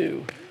pointed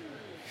to.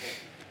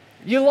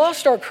 You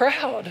lost our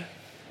crowd.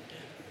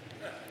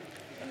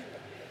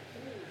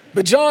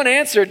 But John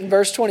answered in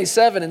verse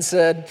 27 and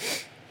said,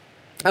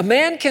 a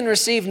man can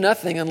receive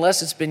nothing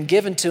unless it's been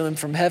given to him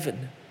from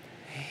heaven.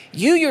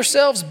 You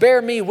yourselves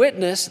bear me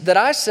witness that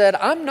I said,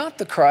 I'm not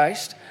the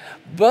Christ,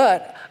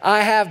 but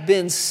I have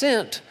been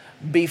sent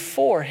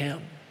before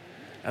him.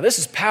 Now this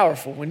is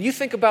powerful. When you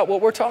think about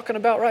what we're talking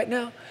about right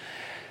now,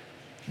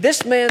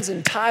 this man's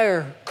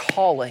entire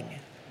calling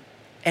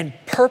and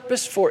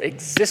purpose for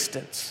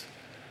existence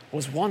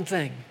was one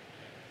thing: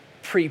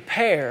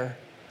 prepare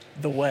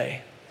the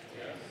way.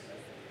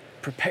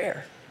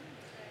 Prepare.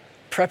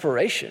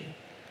 preparation.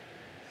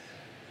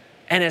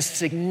 And as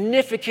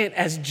significant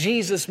as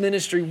Jesus'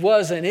 ministry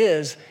was and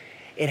is,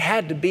 it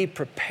had to be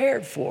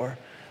prepared for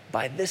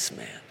by this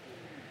man.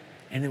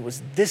 And it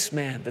was this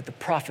man that the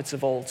prophets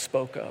of old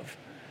spoke of.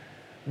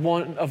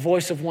 A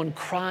voice of one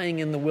crying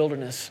in the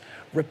wilderness,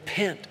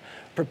 repent,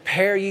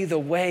 prepare ye the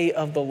way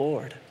of the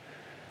Lord.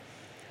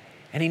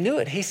 And he knew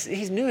it.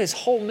 He knew his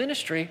whole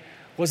ministry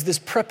was this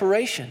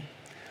preparation,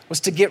 was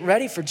to get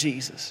ready for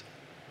Jesus.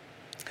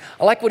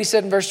 I like what he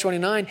said in verse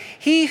 29.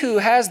 He who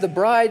has the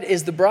bride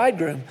is the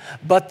bridegroom,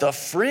 but the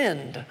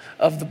friend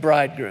of the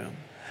bridegroom,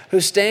 who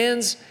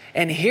stands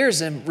and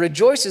hears him,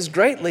 rejoices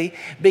greatly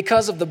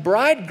because of the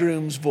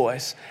bridegroom's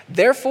voice.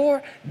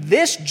 Therefore,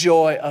 this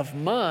joy of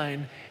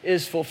mine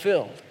is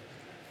fulfilled.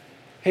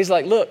 He's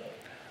like, look,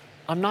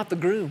 I'm not the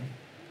groom.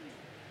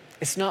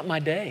 It's not my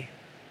day.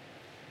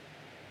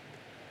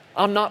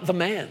 I'm not the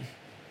man.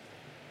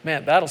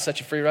 Man, that'll set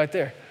you free right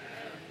there.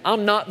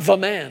 I'm not the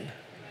man.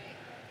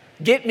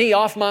 Get me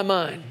off my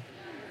mind.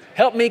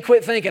 Help me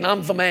quit thinking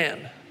I'm the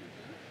man.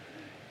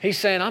 He's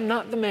saying, I'm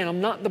not the man.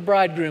 I'm not the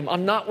bridegroom.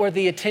 I'm not where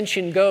the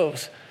attention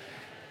goes.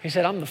 He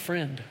said, I'm the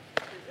friend.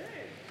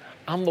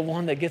 I'm the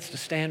one that gets to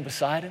stand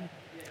beside him.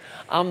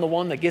 I'm the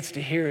one that gets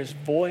to hear his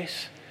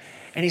voice.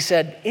 And he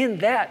said, in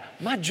that,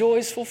 my joy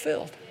is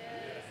fulfilled.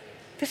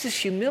 This is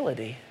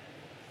humility.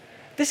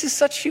 This is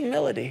such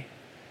humility.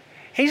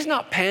 He's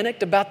not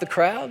panicked about the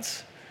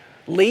crowds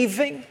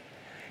leaving.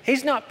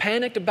 He's not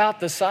panicked about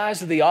the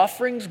size of the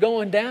offerings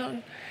going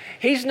down.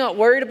 He's not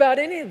worried about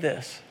any of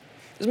this.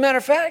 As a matter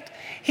of fact,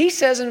 he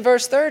says in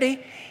verse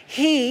 30,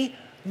 he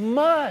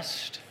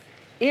must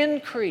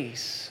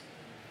increase.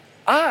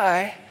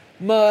 I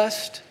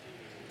must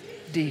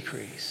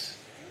decrease.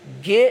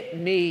 Get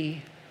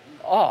me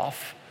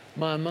off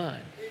my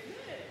mind.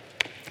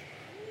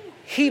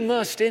 He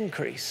must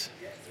increase.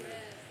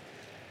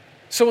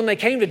 So when they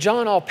came to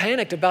John all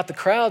panicked about the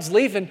crowds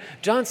leaving,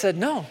 John said,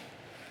 no,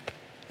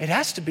 it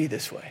has to be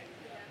this way.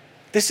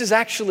 This is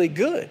actually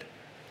good.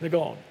 They're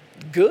going,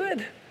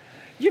 good?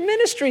 Your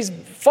ministry's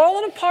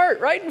falling apart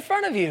right in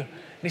front of you.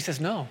 And he says,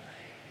 no,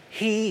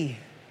 he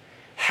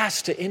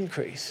has to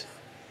increase.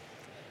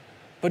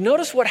 But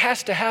notice what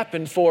has to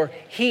happen for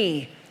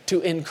he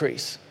to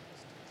increase.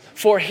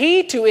 For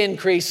he to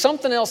increase,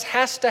 something else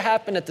has to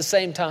happen at the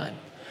same time.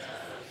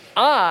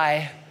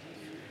 I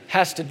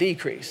has to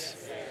decrease.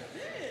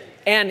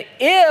 And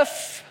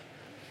if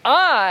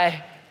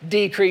I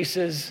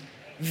decreases,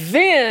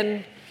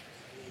 then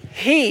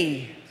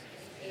he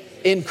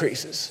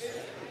increases.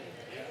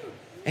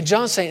 And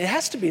John's saying it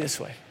has to be this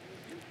way.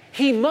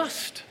 He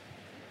must.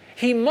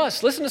 He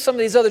must. Listen to some of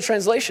these other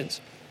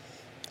translations.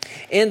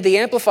 In the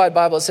Amplified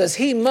Bible, it says,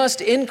 he must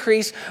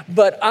increase,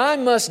 but I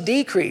must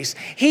decrease.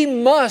 He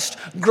must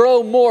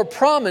grow more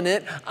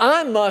prominent.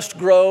 I must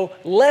grow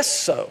less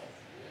so.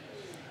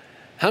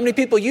 How many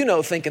people you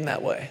know thinking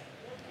that way?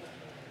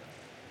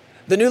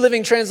 The New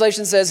Living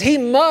Translation says, he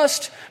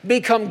must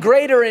become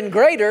greater and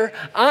greater.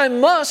 I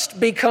must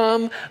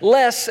become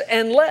less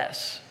and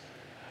less.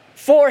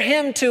 For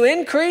him to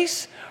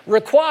increase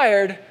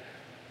required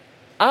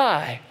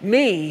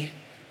me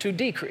to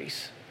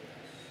decrease.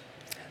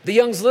 The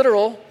Young's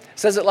Literal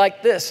says it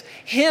like this.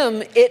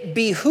 Him it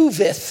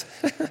behooveth.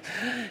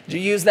 Did you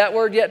use that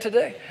word yet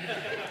today?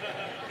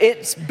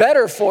 It's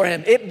better for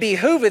him. It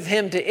behooveth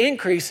him to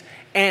increase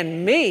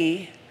and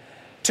me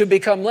to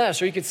become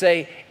less. Or you could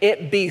say,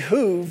 it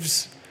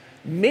behooves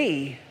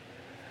me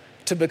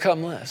to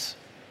become less.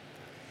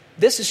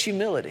 This is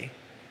humility.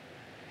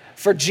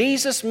 For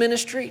Jesus'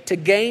 ministry to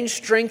gain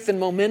strength and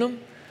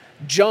momentum,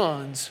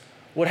 John's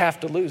would have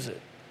to lose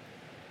it.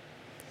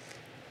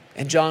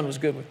 And John was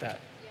good with that.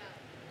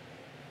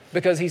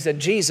 Because he said,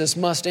 Jesus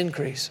must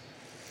increase.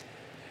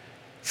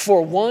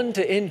 For one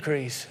to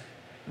increase,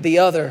 the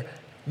other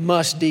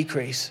must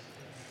decrease.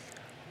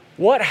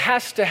 What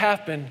has to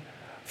happen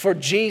for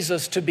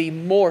Jesus to be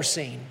more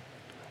seen?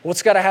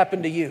 What's got to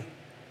happen to you?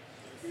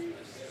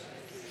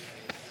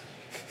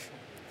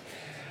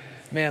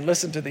 Man,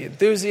 listen to the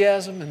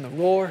enthusiasm and the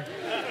roar.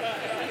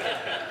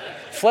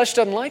 Flesh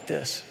doesn't like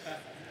this.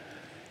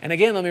 And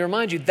again, let me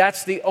remind you,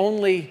 that's the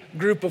only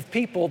group of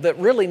people that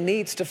really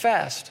needs to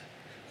fast.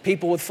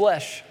 People with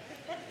flesh.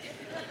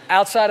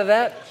 Outside of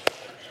that,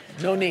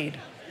 no need.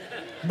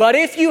 But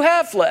if you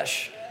have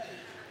flesh,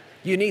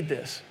 you need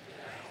this.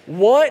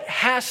 What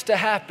has to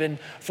happen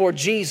for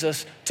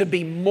Jesus to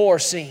be more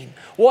seen?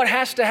 What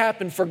has to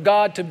happen for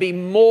God to be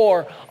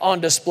more on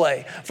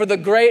display? For the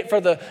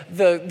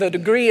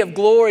degree of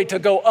glory to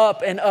go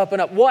up and up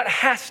and up? What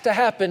has to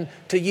happen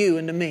to you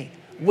and to me?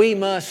 We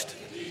must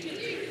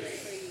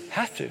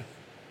have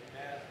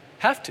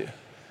to.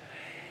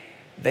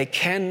 They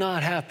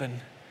cannot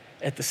happen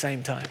at the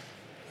same time.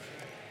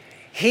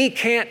 He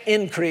can't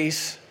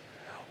increase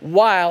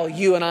while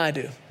you and I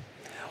do.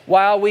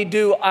 While we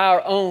do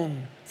our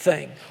own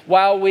thing.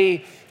 While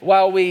we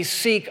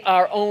seek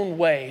our own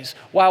ways.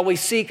 While we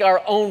seek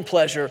our own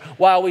pleasure.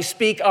 While we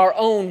speak our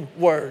own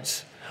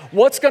words.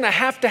 What's going to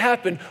have to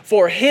happen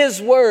for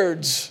his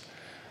words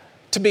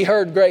to be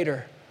heard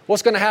greater?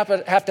 What's going to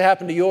have to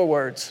happen to your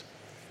words?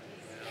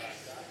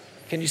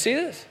 Can you see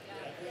this?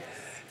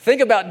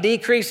 Think about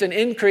decrease and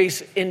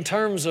increase in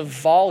terms of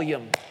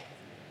volume,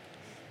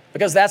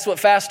 because that's what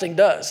fasting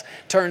does.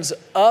 Turns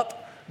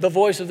up the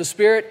voice of the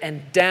Spirit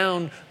and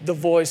down the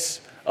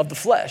voice of the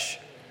flesh.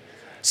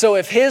 So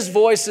if His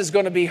voice is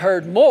going to be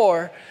heard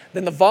more,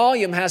 then the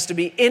volume has to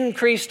be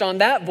increased on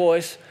that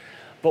voice.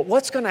 But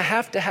what's going to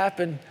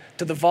happen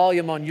to the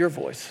volume on your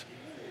voice?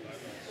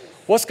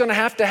 What's going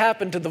to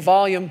happen to the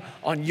volume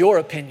on your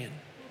opinion?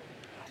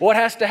 What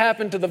has to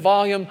happen to the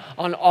volume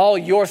on all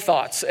your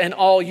thoughts and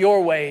all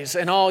your ways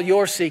and all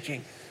your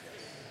seeking?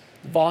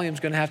 The volume's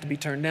going to have to be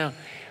turned down.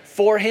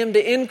 For Him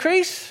to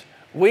increase,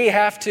 we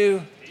have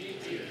to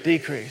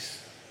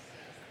decrease.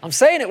 I'm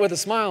saying it with a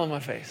smile on my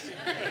face,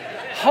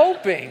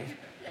 hoping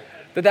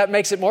that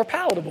makes it more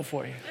palatable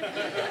for you.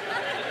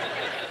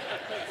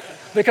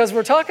 Because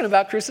we're talking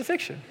about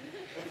crucifixion,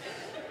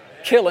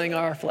 killing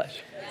our flesh.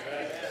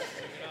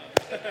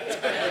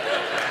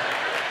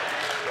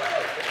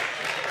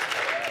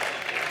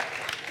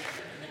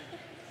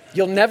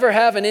 You'll never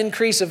have an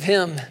increase of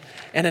Him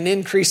and an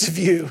increase of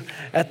you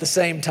at the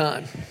same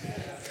time.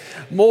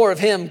 More of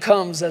Him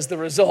comes as the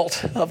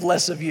result of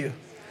less of you.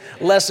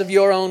 Less of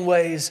your own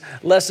ways,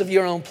 less of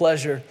your own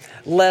pleasure,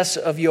 less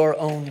of your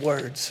own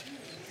words.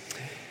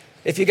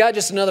 If you got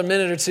just another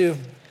minute or two,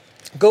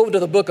 go to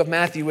the book of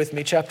Matthew with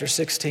me, chapter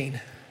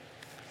 16.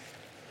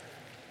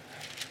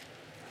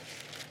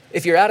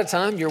 If you're out of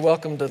time, you're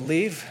welcome to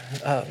leave.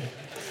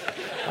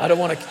 I don't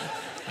want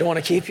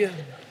to keep you.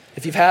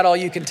 If you've had all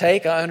you can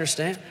take, I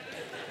understand.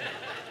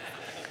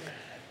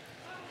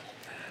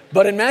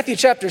 But in Matthew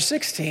chapter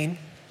 16,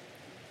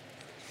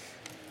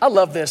 I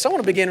love this. I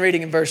want to begin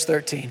reading in verse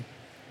 13.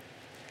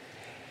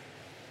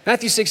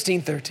 Matthew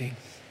 16:13.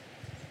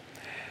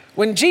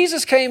 When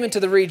Jesus came into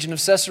the region of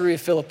Caesarea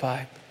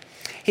Philippi,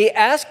 He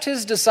asked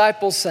His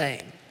disciples,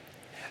 saying,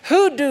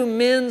 "Who do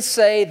men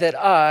say that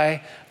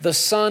I, the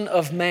Son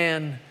of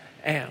Man,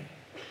 am?"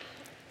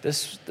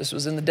 This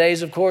was in the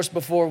days, of course,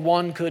 before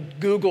one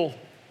could Google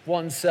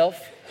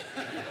oneself.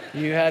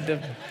 You had to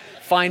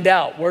find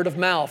out, word of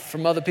mouth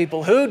from other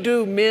people. Who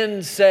do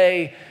men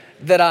say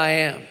that I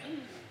am?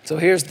 So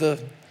here's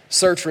the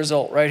search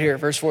result right here,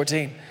 verse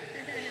 14.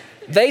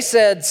 They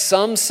said,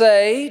 some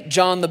say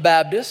John the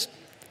Baptist,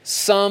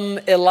 some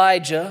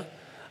Elijah,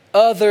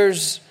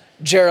 others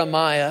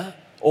Jeremiah,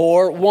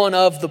 or one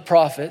of the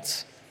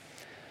prophets.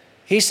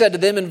 He said to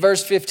them in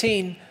verse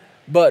 15,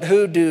 "But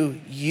who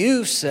do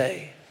you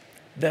say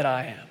that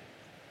I am?"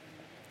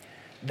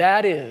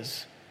 That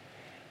is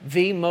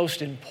the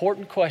most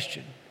important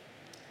question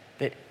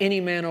that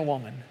any man or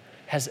woman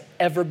has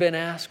ever been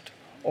asked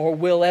or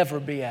will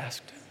ever be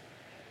asked.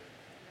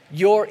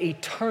 Your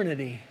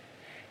eternity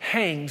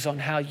hangs on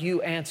how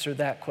you answer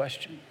that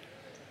question.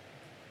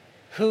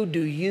 Who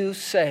do you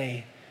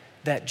say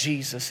that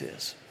Jesus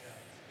is?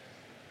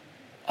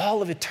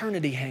 All of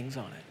eternity hangs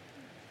on it.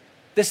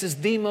 This is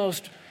the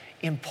most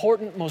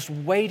important, most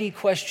weighty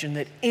question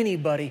that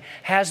anybody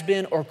has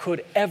been or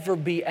could ever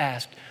be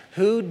asked.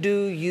 Who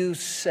do you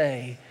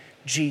say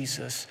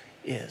Jesus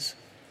is?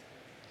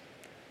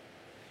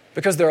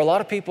 Because there are a lot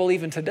of people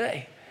even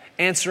today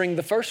answering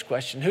the first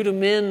question. Who do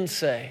men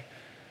say?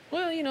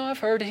 Well, I've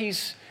heard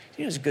he's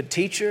a good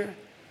teacher,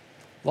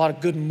 a lot of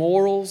good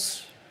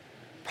morals,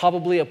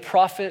 probably a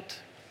prophet.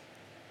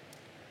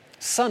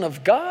 Son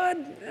of God?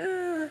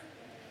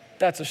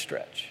 That's a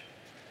stretch.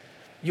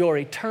 Your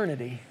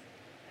eternity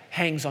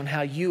hangs on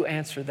how you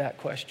answer that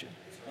question.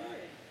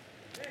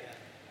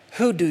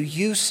 Who do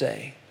you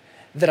say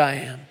that I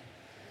am?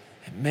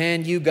 And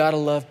man, you gotta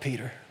love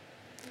Peter.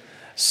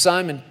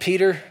 Simon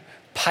Peter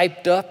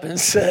piped up and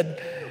said,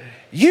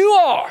 "You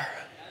are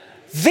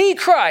the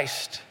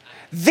Christ,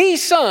 the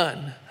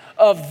Son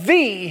of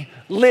the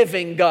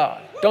living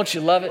God." Don't you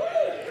love it?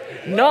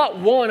 Not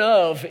one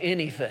of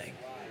anything.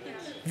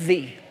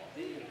 The.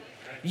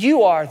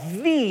 You are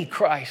the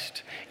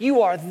Christ.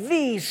 You are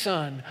the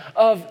Son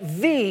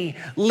of the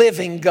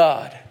living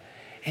God.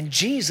 And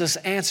Jesus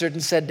answered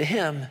and said to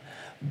him,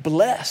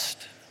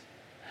 "Blessed.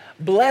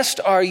 Blessed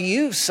are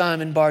you,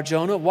 Simon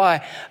Bar-Jonah."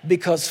 Why?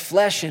 Because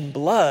flesh and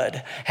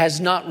blood has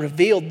not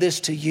revealed this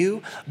to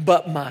you,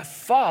 but my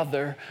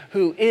Father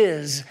who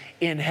is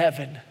in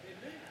heaven.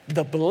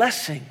 The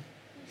blessing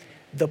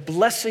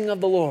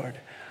of the Lord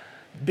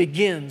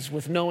begins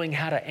with knowing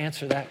how to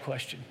answer that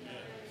question.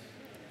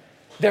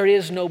 There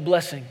is no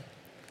blessing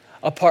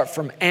apart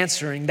from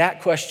answering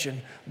that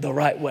question the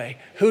right way.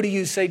 Who do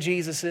you say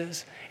Jesus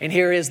is? And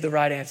here is the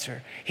right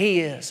answer.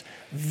 He is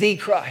the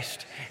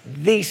Christ,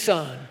 the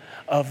Son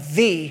of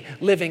the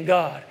living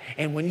God.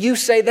 And when you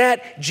say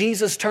that,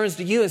 Jesus turns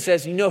to you and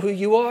says, "You know who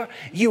you are?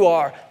 You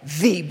are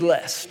the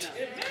blessed."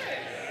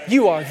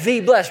 You are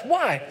the blessed.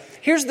 Why?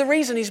 Here's the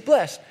reason he's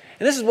blessed.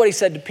 And this is what he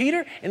said to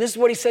Peter, and this is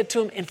what he said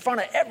to him in front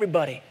of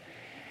everybody.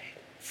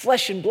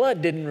 Flesh and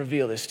blood didn't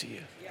reveal this to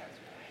you.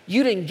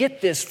 You didn't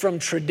get this from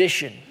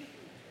tradition.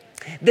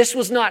 This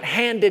was not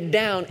handed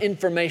down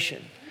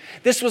information.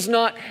 This was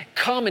not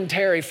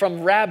commentary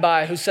from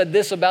rabbi who said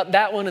this about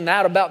that one and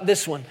that about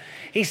this one.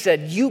 He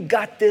said, you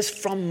got this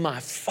from my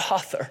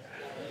Father.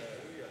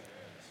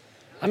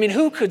 I mean,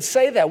 who could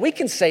say that? We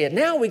can say it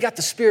now. We got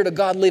the Spirit of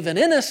God living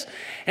in us,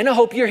 and I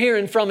hope you're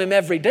hearing from Him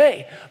every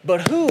day.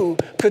 But who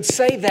could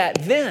say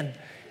that then?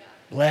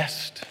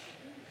 Blessed.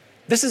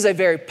 This is a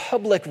very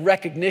public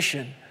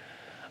recognition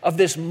of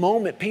this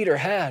moment Peter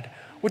had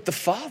with the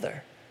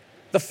Father.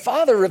 The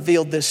Father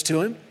revealed this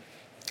to him.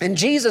 And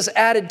Jesus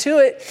added to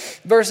it,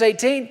 verse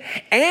 18,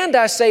 and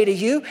I say to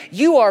you,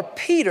 you are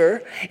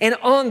Peter, and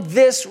on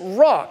this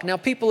rock. Now,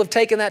 people have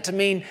taken that to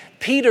mean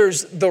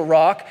Peter's the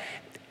rock.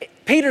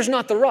 Peter's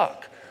not the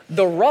rock.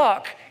 The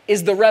rock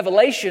is the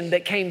revelation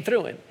that came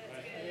through him.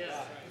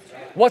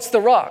 What's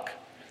the rock?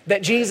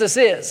 That Jesus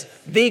is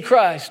the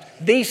Christ,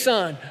 the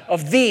Son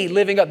of the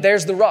living God.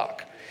 There's the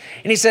rock.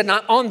 And he said,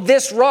 now on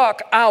this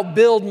rock I'll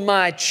build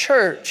my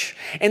church,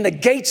 and the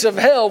gates of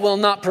hell will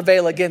not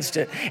prevail against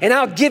it. And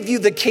I'll give you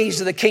the keys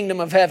to the kingdom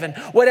of heaven.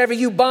 Whatever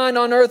you bind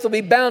on earth will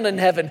be bound in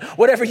heaven.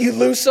 Whatever you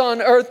loose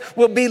on earth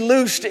will be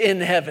loosed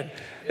in heaven.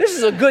 This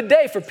is a good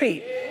day for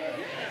Pete.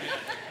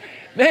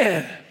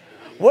 Man,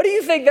 what do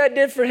you think that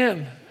did for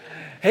him?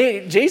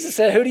 Hey, Jesus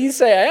said, who do you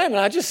say I am?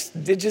 And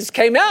it just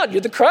came out.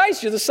 You're the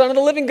Christ. You're the Son of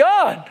the living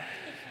God.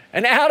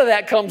 And out of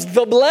that comes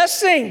the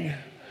blessing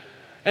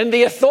and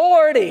the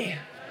authority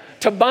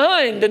to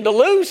bind and to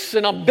loose.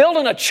 And I'm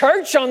building a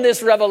church on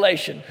this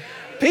revelation.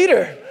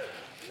 Peter,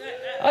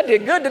 I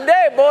did good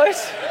today,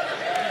 boys.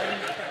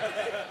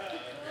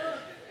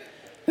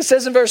 It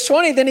says in verse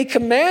 20, then he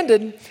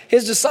commanded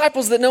his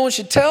disciples that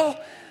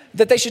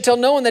they should tell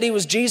no one that he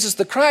was Jesus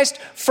the Christ.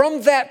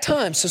 From that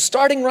time, so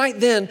starting right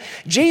then,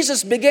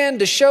 Jesus began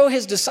to show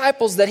his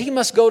disciples that he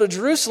must go to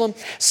Jerusalem,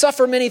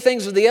 suffer many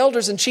things with the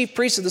elders and chief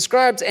priests and the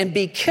scribes, and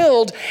be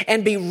killed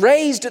and be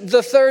raised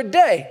the third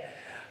day.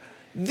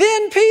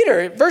 Then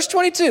Peter, verse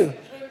 22,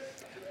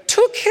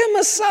 took him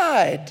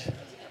aside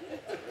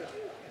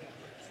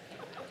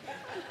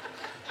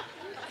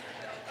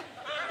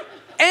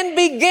and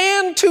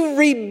began to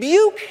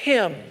rebuke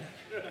him.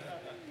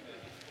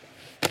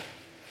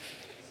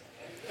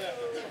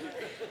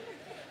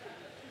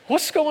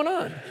 What's going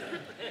on?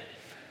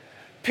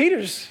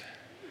 Peter's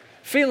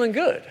feeling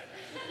good.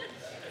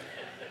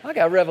 I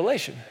got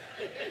revelation.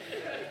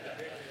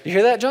 You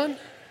hear that, John?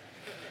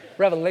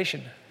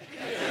 Revelation.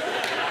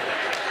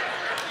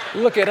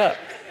 Look it up.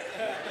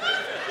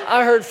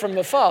 I heard from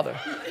the Father.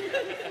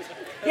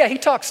 Yeah, he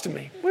talks to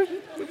me.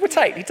 We're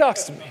tight. He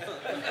talks to me.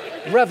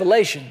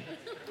 Revelation.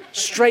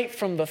 Straight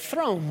from the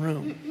throne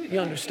room. You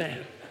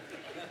understand?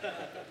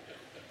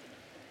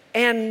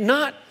 And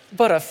not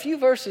but a few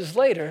verses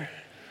later,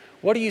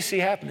 what do you see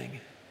happening?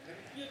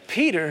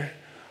 Peter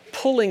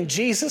pulling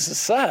Jesus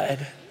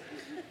aside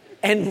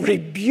and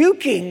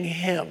rebuking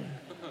him.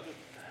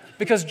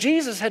 Because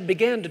Jesus had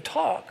began to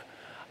talk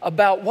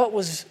about what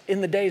was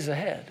in the days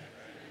ahead.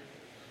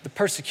 The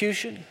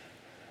persecution,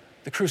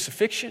 the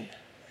crucifixion,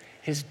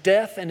 his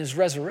death and his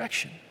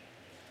resurrection.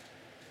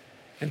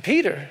 And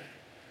Peter,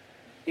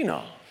 he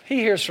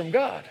hears from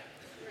God.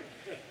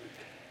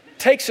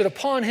 Takes it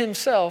upon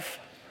himself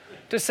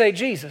to say,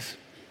 Jesus,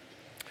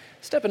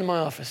 step into my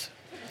office.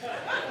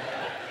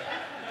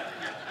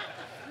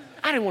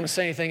 I didn't want to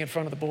say anything in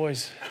front of the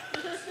boys,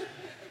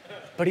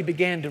 but he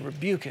began to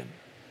rebuke him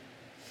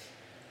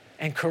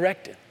and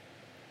correct him.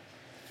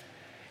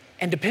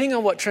 And depending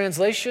on what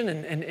translation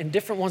and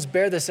different ones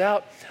bear this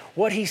out,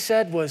 what he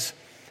said was,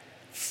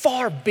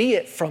 far be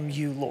it from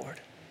you,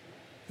 Lord.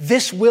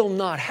 This will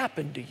not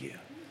happen to you.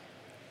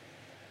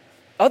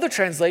 Other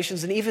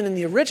translations, and even in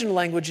the original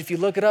language, if you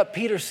look it up,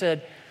 Peter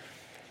said,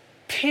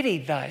 pity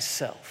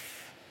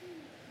thyself.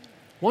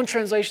 One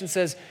translation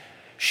says,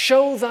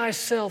 show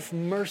thyself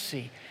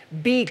mercy.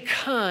 Be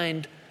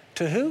kind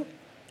to who?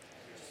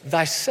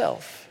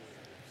 Thyself.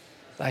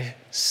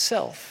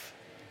 Thyself.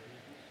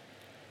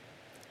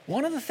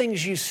 One of the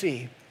things you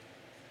see,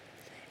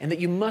 and that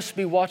you must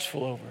be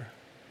watchful over,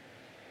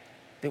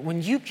 that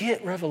when you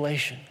get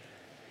revelation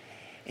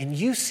and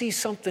you see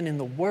something in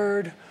the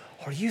Word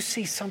or you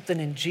see something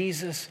in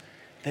Jesus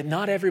that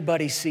not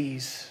everybody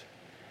sees,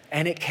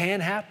 and it can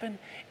happen,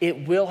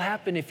 it will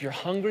happen if you're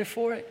hungry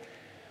for it.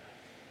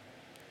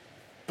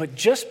 But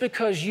just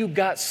because you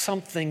got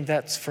something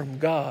that's from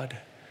God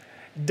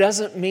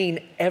doesn't mean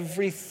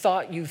every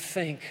thought you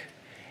think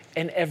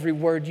and every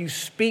word you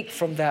speak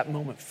from that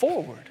moment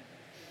forward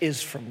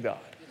is from God.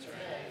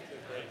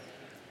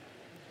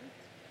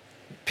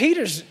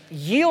 Peter's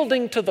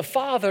yielding to the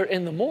Father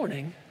in the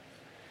morning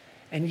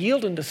and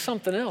yielding to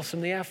something else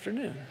in the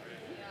afternoon.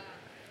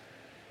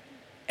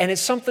 And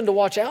it's something to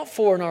watch out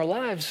for in our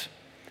lives.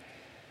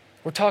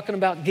 We're talking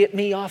about get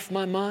me off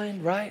my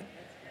mind, right?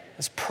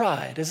 It's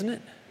pride, isn't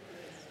it?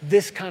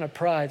 This kind of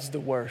pride's the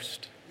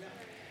worst.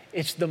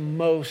 It's the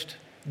most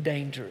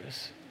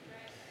dangerous.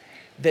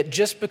 That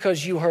just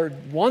because you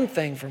heard one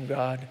thing from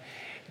God,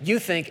 you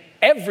think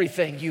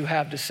everything you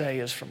have to say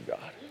is from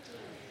God.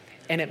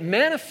 And it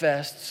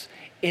manifests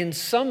in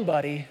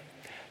somebody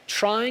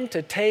trying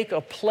to take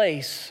a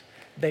place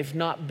they've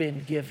not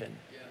been given.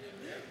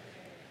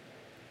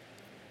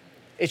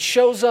 It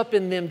shows up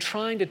in them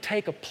trying to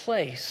take a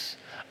place,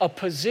 a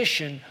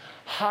position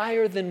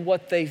higher than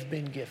what they've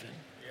been given.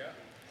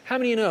 How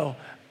many of you know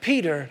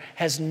Peter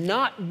has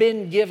not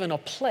been given a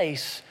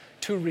place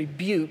to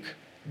rebuke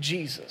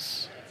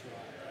Jesus?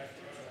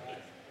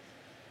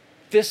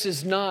 This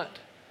is not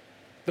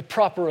the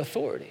proper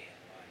authority.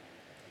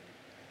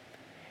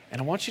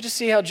 And I want you to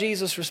see how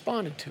Jesus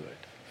responded to it.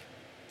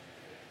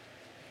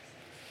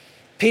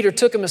 Peter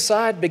took him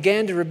aside,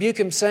 began to rebuke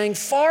him, saying,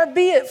 "Far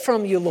be it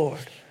from you,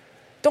 Lord.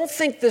 Don't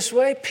think this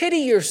way. Pity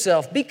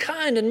yourself. Be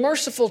kind and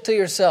merciful to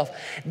yourself.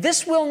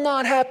 This will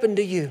not happen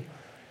to you."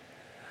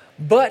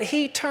 But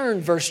he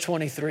turned, verse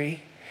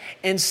 23,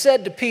 and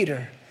said to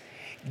Peter,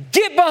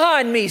 "Get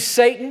behind me,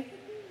 Satan.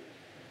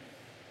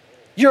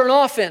 You're an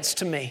offense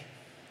to me.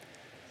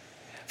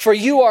 For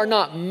you are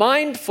not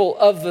mindful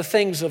of the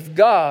things of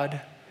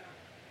God,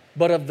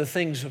 but of the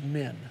things of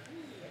men."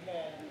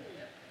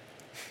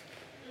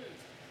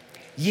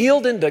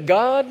 Yielding to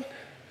God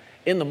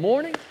in the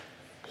morning,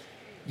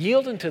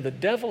 yielding to the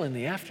devil in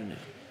the afternoon.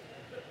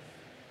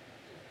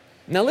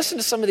 Now listen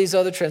to some of these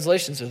other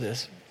translations of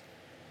this.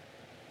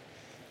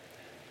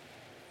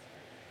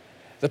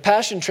 The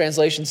Passion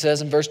Translation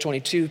says in verse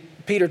 22,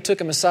 Peter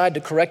took him aside to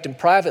correct him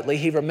privately.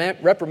 He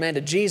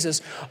reprimanded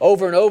Jesus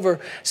over and over,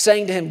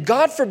 saying to him,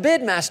 "God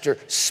forbid, Master,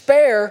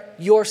 spare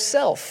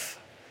yourself.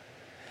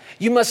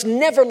 You must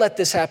never let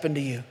this happen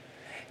to you."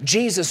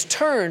 Jesus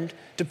turned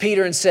to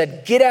Peter and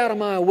said, "Get out of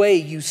my way,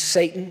 you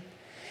Satan.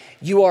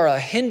 You are a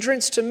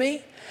hindrance to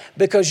me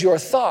because your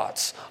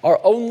thoughts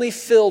are only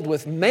filled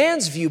with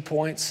man's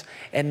viewpoints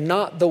and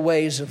not the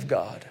ways of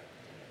God."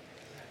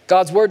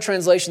 God's Word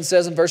translation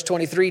says in verse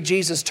 23,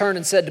 Jesus turned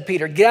and said to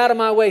Peter, "Get out of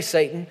my way,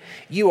 Satan.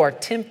 You are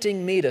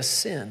tempting me to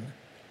sin.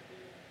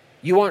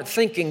 You aren't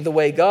thinking the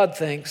way God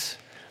thinks,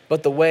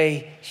 but the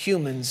way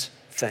humans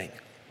think."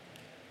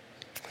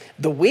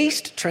 The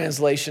Wuest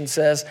translation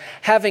says,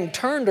 having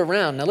turned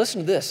around, now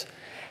listen to this,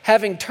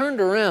 having turned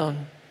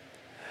around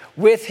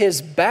with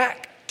his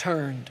back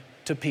turned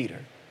to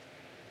Peter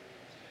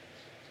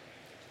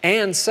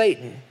and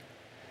Satan,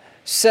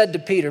 said to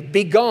Peter,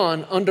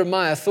 "Begone under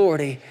my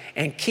authority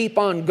and keep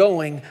on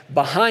going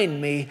behind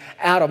me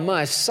out of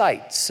my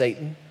sight,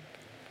 Satan."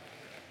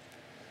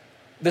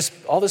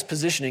 All this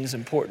positioning is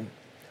important.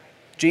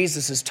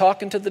 Jesus is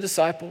talking to the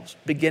disciples,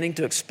 beginning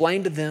to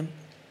explain to them.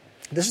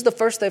 This is the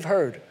first they've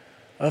heard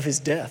of his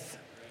death.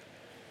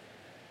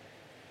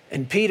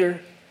 And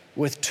Peter,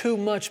 with too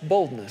much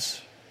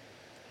boldness,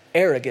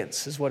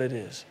 arrogance is what it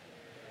is,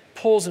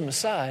 pulls him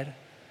aside,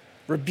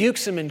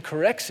 rebukes him and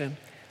corrects him.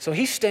 So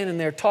he's standing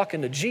there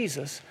talking to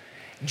Jesus.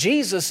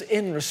 Jesus,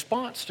 in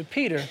response to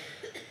Peter,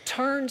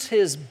 turns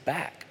his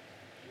back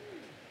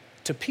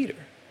to Peter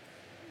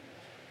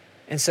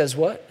and says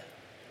what?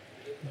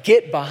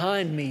 "Get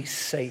behind me,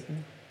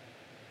 Satan."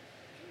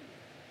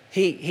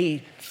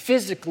 He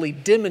physically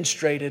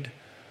demonstrated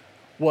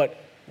what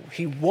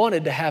he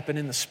wanted to happen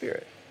in the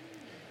spirit.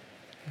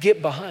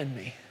 Get behind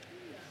me,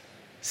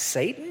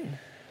 Satan.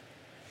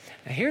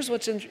 Now here's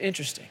what's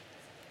interesting.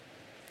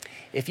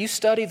 If you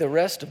study the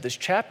rest of this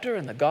chapter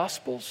in the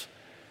Gospels,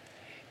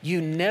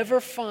 you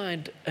never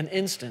find an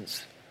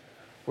instance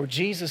where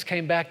Jesus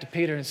came back to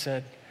Peter and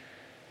said,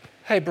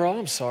 "Hey bro,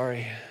 I'm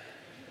sorry.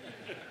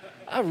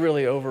 I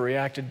really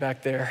overreacted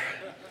back there.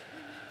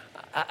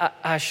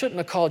 I shouldn't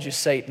have called you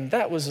Satan.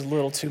 That was a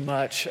little too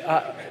much.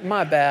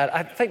 My bad.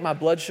 I think my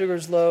blood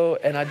sugar's low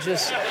and I'm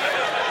just,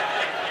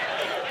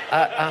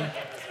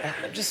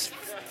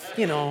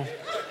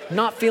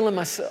 not feeling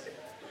myself."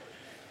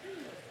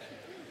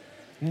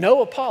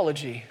 No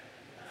apology,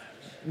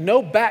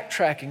 no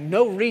backtracking,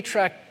 no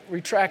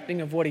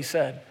retracting of what he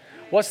said.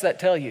 What's that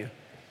tell you?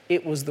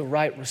 It was the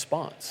right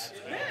response.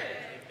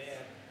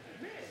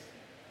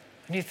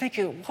 And you're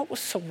thinking, what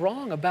was so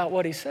wrong about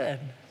what he said?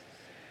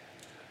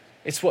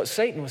 It's what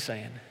Satan was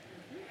saying.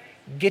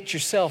 Get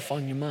yourself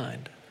on your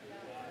mind.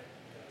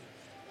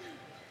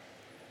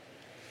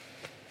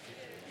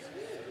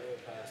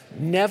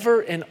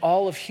 Never in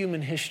all of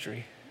human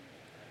history,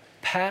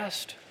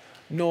 past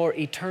nor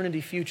eternity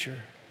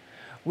future,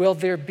 will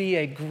there be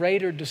a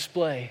greater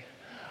display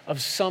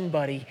of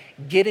somebody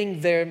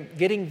getting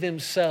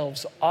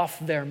themselves off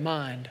their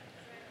mind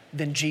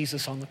than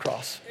Jesus on the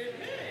cross.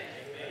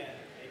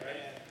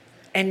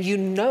 And you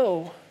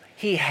know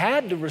he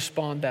had to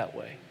respond that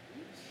way.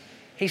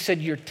 He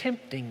said, "You're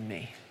tempting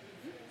me."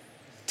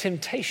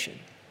 Temptation.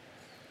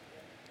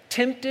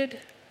 Tempted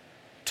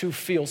to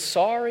feel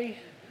sorry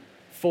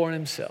for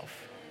himself.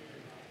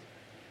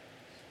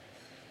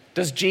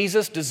 Does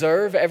Jesus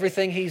deserve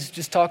everything he's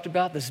just talked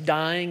about? This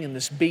dying and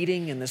this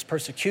beating and this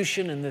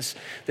persecution and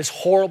this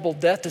horrible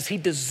death? Does he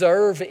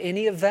deserve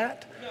any of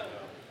that? No.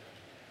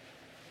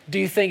 Do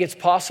you think it's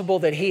possible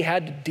that he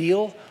had to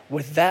deal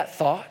with that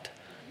thought?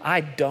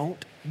 I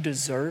don't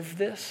deserve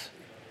this.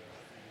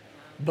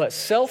 But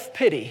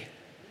self-pity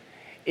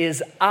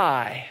is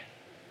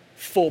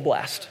full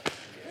blast.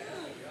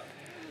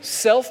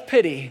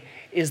 Self-pity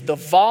is the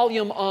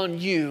volume on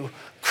you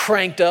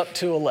cranked up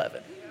to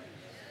 11.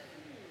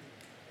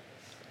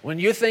 When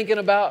you're thinking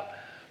about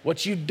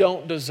what you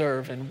don't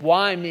deserve and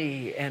why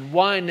me and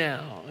why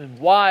now and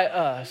why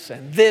us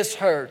and this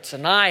hurts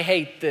and I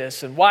hate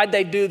this and why'd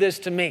they do this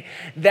to me,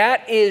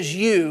 that is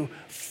you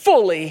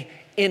fully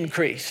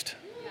increased.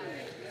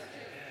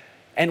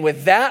 And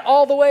with that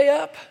all the way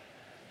up,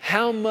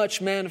 how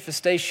much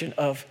manifestation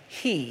of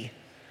He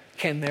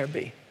can there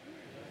be?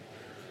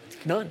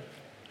 None.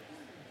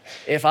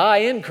 If I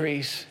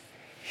increase,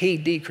 He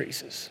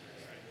decreases.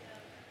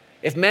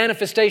 If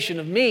manifestation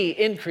of me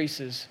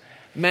increases,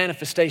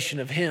 manifestation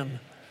of Him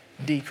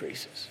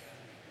decreases.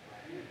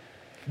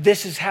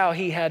 This is how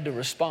He had to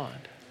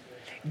respond.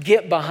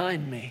 Get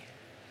behind me.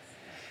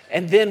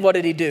 And then what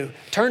did He do?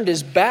 Turned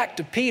His back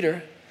to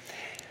Peter,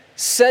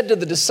 said to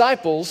the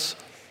disciples,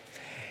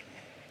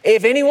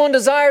 if anyone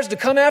desires to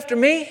come after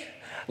me,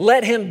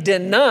 let him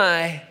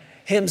deny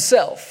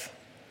himself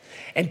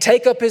and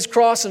take up his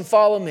cross and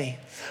follow me.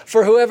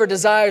 For whoever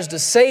desires to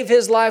save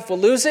his life will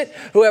lose it.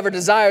 Whoever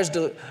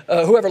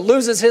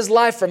loses his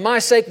life for my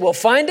sake will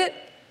find it.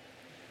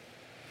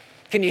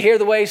 Can you hear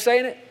the way He's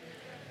saying it?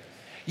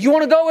 You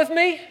want to go with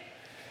me?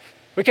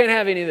 We can't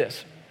have any of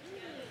this.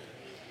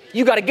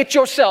 You got to get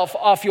yourself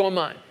off your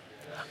mind.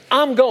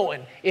 I'm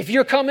going. If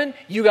you're coming,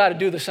 you got to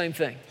do the same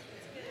thing.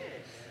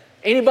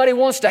 Anybody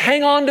wants to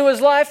hang on to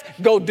his life,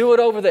 go do it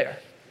over there.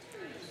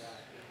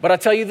 But I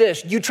tell you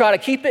this, you try to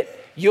keep it,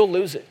 you'll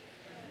lose it.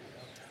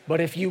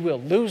 But if you will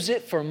lose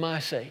it for my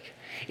sake,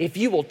 if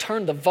you will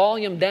turn the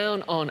volume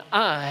down on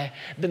I,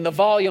 then the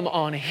volume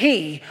on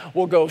He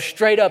will go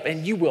straight up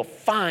and you will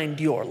find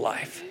your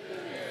life.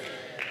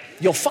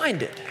 You'll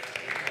find it.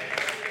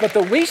 But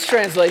the Weiss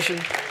translation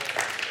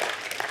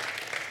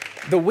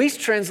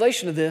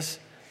of this,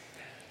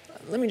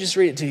 let me just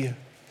read it to you.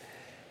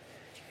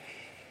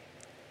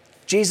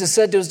 Jesus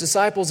said to His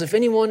disciples, if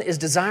anyone is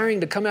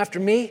desiring to come after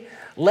me,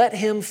 let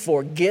him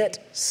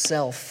forget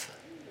self.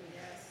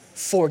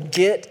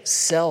 Forget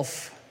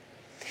self.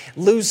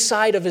 Lose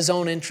sight of his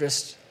own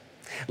interests.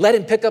 Let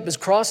him pick up his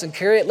cross and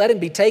carry it. Let him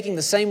be taking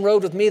the same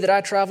road with me that I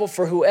travel.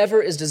 For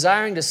whoever is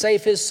desiring to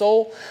save his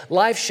soul,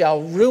 life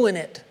shall ruin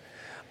it.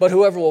 But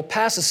whoever will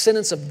pass a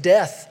sentence of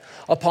death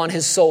upon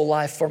his soul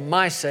life for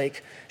my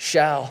sake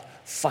shall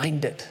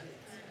find it.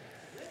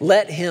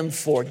 Let him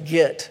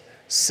forget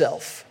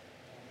self.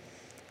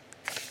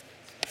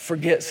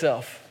 Forget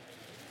self.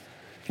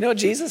 You know what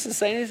Jesus is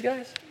saying to these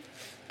guys?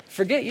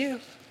 Forget you.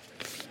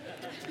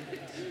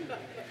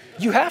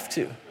 You have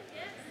to.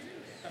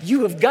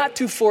 You have got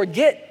to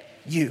forget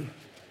you.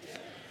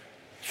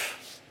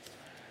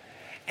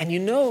 And you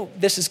know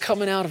this is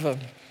coming out of a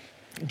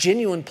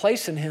genuine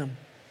place in Him.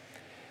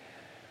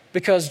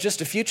 Because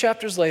just a few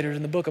chapters later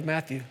in the book of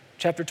Matthew,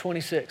 chapter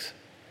 26,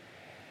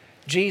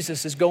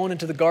 Jesus is going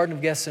into the Garden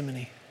of Gethsemane.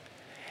 And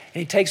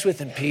He takes with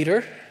Him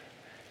Peter,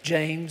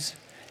 James,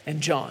 and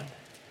John.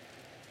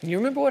 And you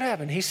remember what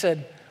happened? He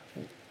said,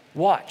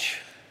 watch,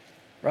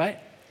 right?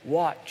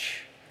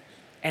 Watch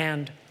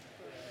and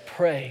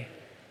pray.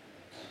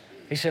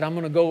 He said, I'm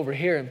going to go over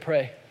here and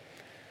pray.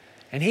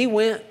 And He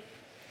went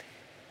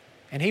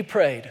and He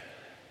prayed.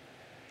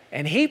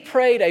 And He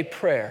prayed a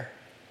prayer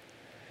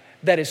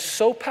that is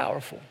so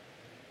powerful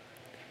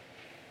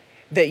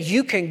that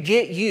you can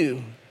get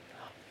you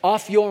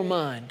off your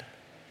mind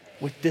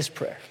with this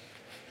prayer.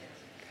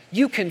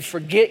 You can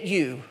forget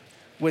you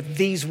with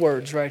these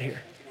words right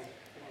here.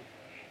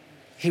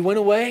 He went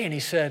away and He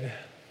said,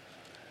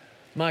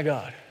 my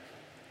God,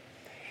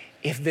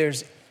 if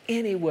there's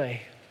any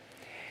way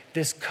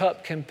this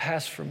cup can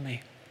pass from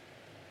me.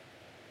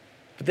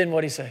 But then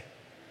what did He say?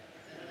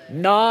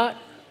 Not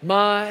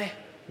my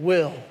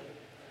will,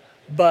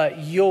 but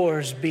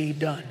yours be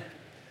done.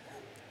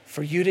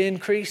 For you to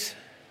increase,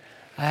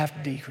 I have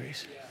to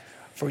decrease.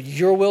 For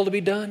your will to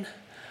be done,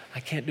 I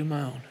can't do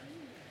my own.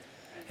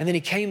 And then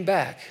He came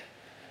back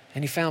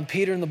and He found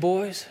Peter and the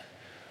boys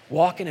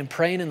walking and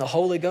praying in the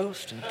Holy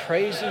Ghost and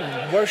praising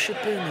and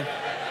worshiping.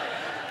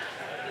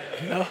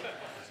 And,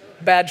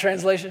 bad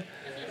translation.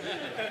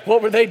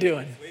 What were they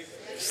doing?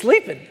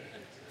 Sleeping.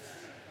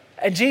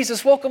 And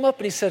Jesus woke them up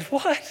and He said,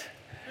 what?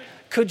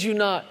 Could you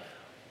not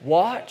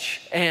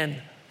watch and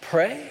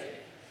pray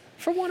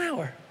for 1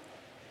 hour?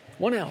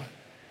 1 hour.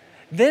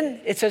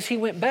 Then it says He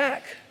went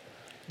back.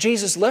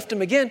 Jesus left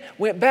him again,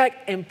 went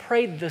back and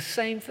prayed the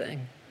same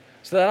thing.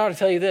 So that ought to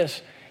tell you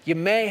this. You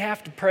may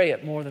have to pray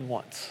it more than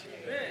once.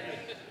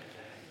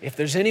 If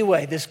there's any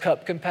way this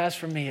cup can pass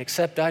from me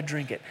except I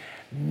drink it,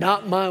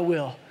 not my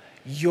will,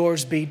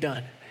 yours be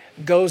done.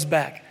 Goes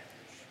back.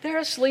 They're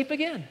asleep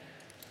again.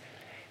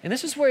 And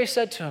this is where He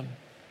said to him,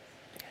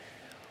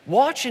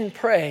 watch and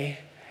pray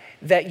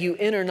that you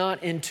enter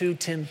not into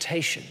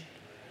temptation.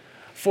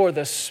 For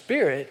the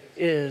spirit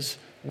is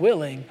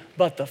willing,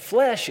 but the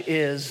flesh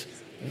is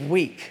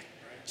weak.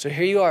 So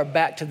here you are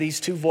back to these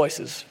two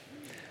voices.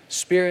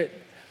 Spirit,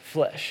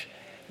 flesh.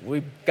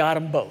 We've got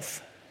them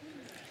both.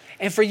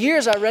 And for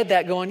years I read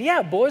that going,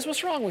 yeah, boys,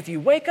 what's wrong with you?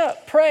 Wake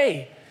up,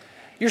 pray.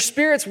 Your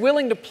spirit's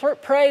willing to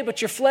pray,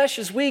 but your flesh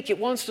is weak. It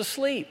wants to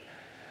sleep.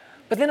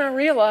 But then I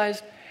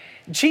realized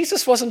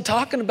Jesus wasn't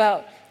talking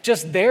about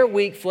just their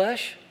weak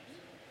flesh.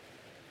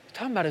 He's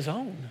talking about his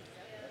own.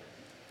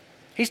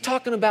 He's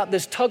talking about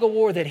this tug of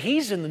war that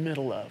he's in the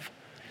middle of,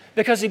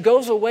 because he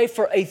goes away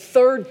for a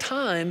third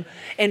time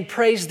and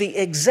prays the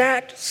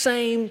exact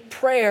same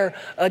prayer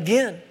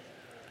again.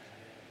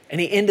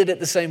 And he ended it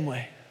the same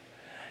way.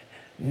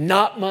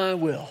 Not my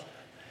will,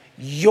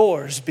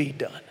 yours be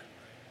done.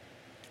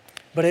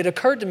 But it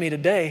occurred to me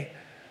today,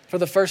 for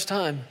the first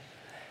time,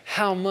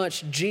 how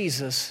much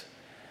Jesus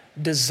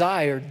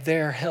desired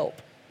their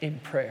help in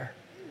prayer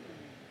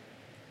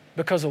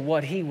because of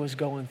what he was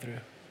going through.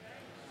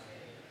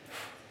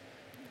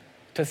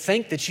 To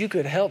think that you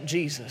could help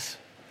Jesus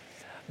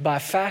by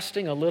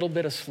fasting a little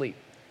bit of sleep,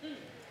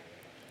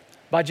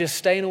 by just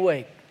staying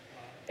awake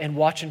and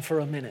watching for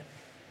a minute,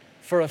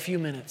 for a few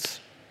minutes.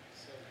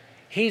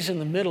 He's in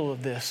the middle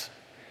of this.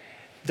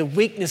 The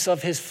weakness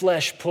of his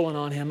flesh pulling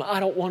on him.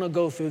 I don't want to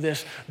go through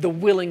this. The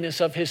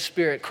willingness of his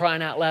spirit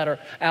crying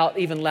out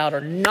even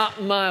louder.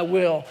 Not my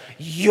will,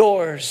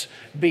 yours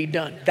be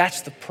done.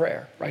 That's the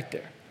prayer right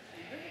there.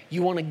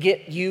 You want to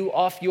get you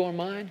off your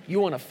mind?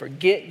 You want to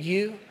forget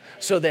you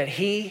so that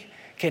he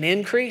can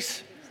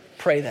increase?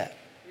 Pray that.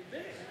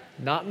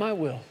 Not my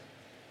will,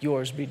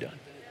 yours be done.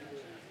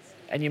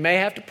 And you may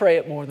have to pray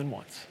it more than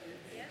once.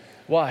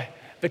 Why?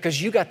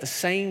 Because you got the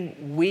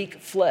same weak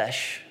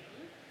flesh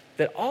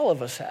that all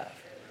of us have.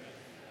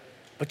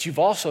 But you've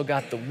also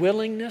got the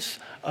willingness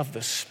of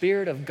the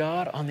Spirit of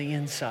God on the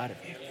inside of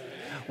you.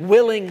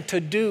 Willing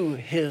to do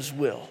his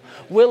will.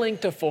 Willing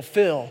to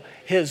fulfill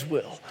his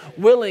will.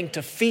 Willing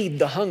to feed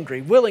the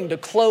hungry. Willing to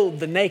clothe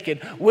the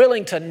naked.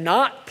 Willing to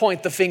not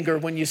point the finger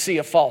when you see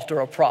a fault or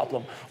a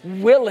problem.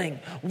 Willing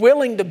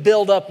to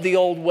build up the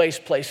old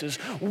waste places.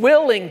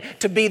 Willing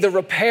to be the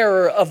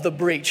repairer of the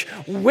breach.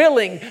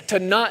 Willing to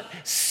not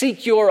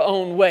seek your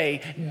own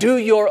way. Do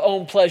your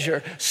own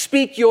pleasure.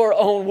 Speak your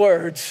own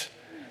words.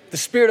 The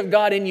Spirit of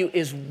God in you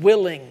is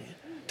willing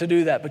to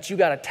do that, but you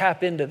got to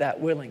tap into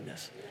that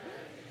willingness.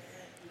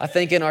 I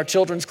think in our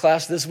children's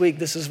class this week,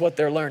 this is what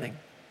they're learning.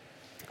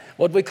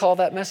 What do we call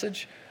that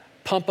message?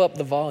 Pump up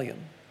the volume.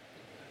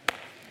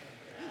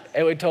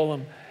 And we told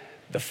them,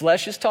 the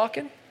flesh is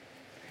talking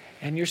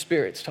and your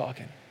spirit's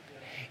talking.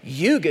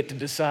 You get to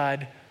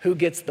decide who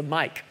gets the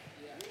mic.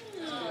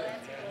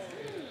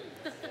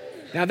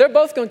 Now, they're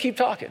both going to keep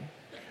talking,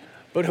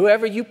 but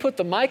whoever you put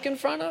the mic in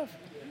front of,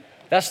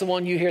 that's the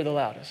one you hear the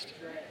loudest.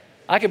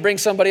 I could bring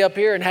somebody up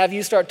here and have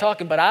you start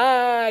talking, but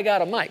I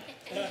got a mic.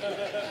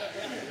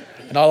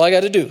 And all I got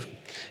to do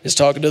is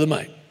talk into the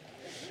mic.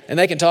 And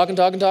they can talk and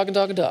talk and talk and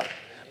talk and talk.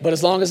 But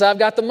as long as I've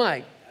got the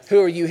mic,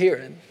 who are you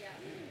hearing?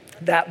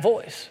 That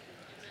voice.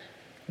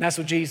 And that's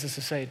what Jesus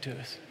is saying to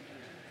us.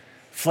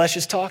 Flesh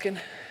is talking,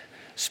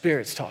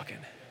 spirit's talking.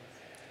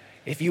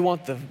 If you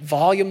want the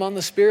volume on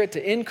the spirit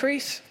to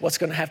increase, what's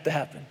going to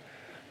happen?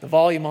 The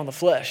volume on the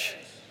flesh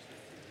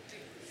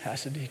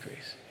has to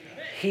decrease.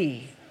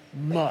 He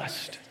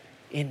must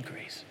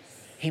increase.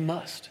 He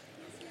must.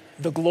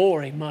 The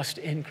glory must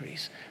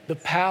increase. The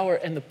power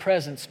and the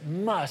presence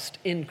must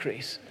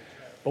increase.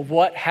 But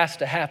what has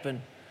to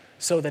happen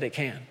so that it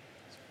can?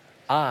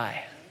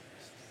 I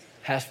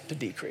have to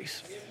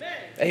decrease.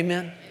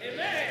 Amen.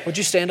 Amen. Would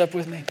you stand up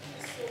with me?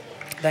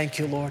 Thank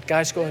you, Lord.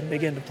 Guys, go ahead and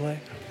begin to play.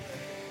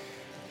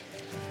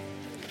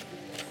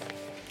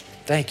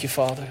 Thank you,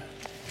 Father.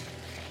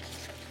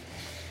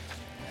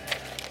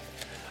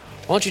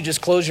 Why don't you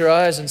just close your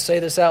eyes and say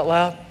this out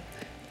loud?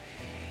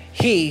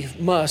 He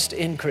must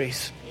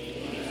increase.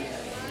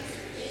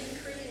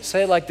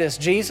 Say it like this.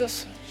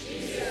 Jesus,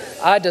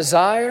 I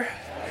desire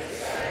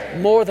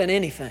more than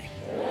anything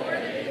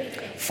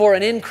for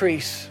an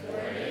increase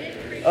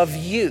of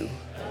you,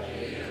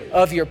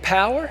 of your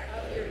power,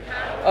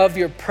 of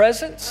your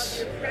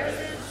presence,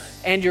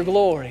 and your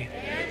glory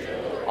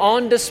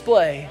on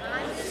display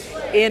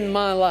in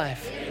my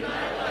life.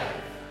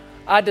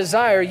 I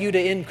desire you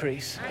to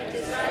increase.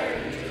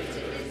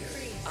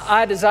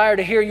 I desire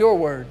to hear your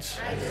words.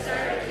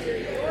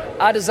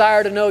 I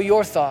desire to know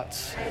your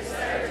thoughts.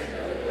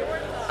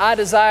 I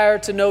desire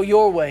to know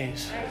your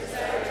ways,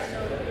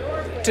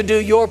 to do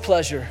your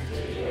pleasure.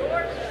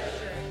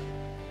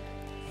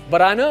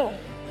 But I know,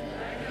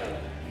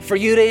 for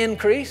you to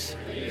increase,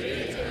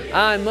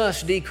 I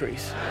must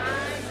decrease.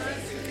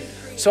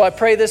 So I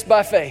pray this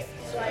by faith.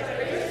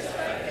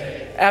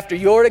 After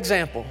your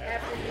example,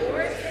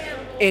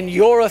 in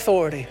your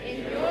authority.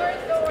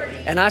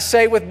 And I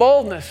say with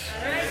boldness,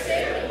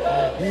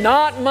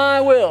 not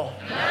my will,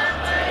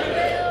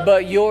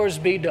 but yours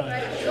be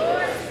done.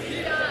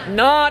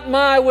 Not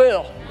my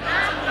will,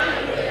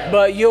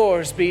 but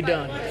yours be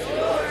done.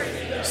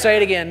 Say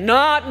it again.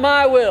 Not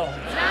my will,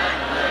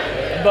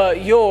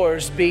 but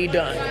yours be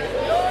done.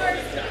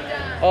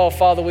 Oh,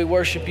 Father, we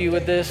worship you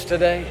with this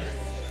today.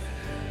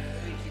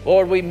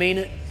 Lord, we mean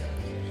it.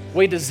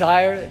 We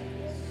desire it.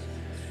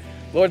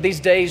 Lord, these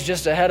days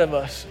just ahead of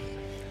us,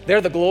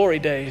 they're the glory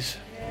days.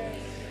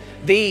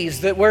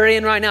 These that we're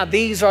in right now,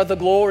 these are the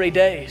glory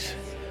days.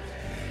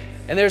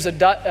 And there's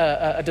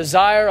a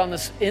desire on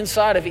the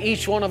inside of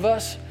each one of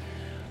us,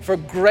 for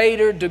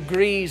greater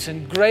degrees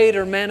and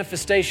greater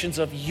manifestations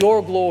of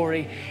your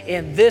glory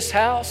in this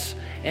house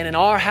and in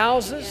our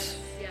houses.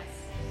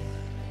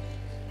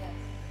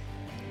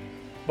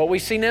 But we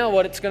see now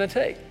what it's going to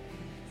take.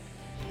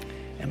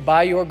 And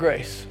by your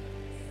grace,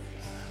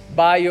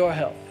 by your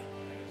help,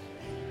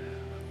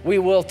 we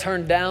will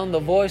turn down the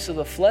voice of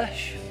the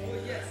flesh,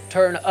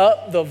 turn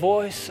up the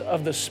voice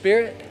of the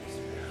Spirit.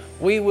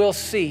 We will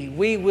see,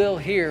 we will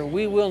hear,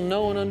 we will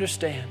know and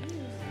understand,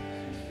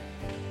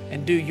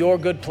 and do your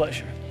good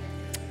pleasure.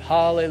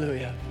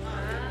 Hallelujah.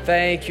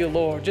 Thank you,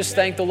 Lord. Just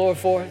thank the Lord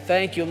for it.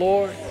 Thank you,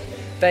 Lord.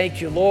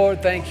 Thank you,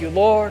 Lord. Thank you,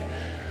 Lord.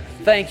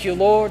 Thank you,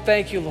 Lord.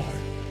 Thank you, Lord.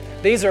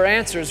 These are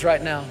answers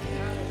right now.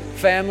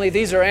 Family,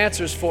 these are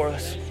answers for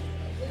us.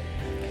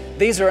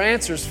 These are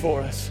answers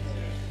for us.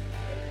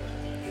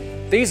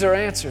 These are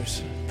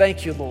answers.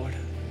 Thank you, Lord.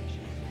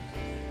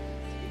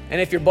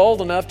 And if you're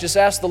bold enough, just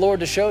ask the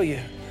Lord to show you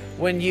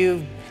when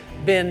you've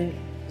been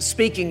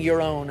speaking your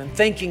own and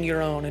thinking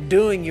your own and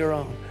doing your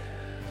own.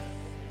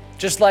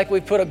 Just like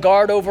we put a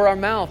guard over our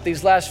mouth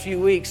these last few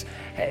weeks,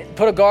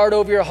 put a guard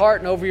over your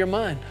heart and over your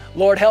mind.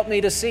 Lord, help me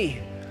to see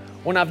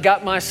when I've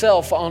got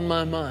myself on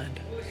my mind,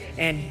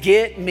 and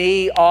get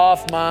me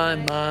off my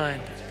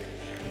mind.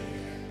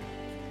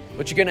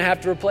 But you're going to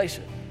have to replace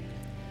it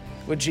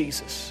with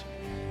Jesus.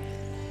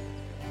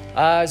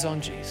 Eyes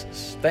on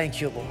Jesus. Thank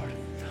you, Lord.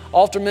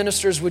 Altar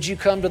ministers, would you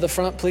come to the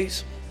front,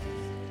 please?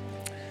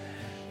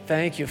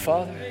 Thank you,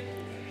 Father.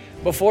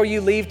 Before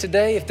you leave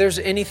today, if there's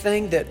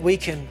anything that we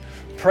can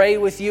pray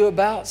with you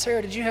about.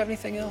 Sarah, did you have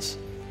anything else?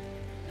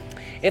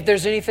 If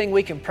there's anything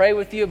we can pray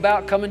with you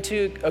about, come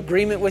into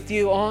agreement with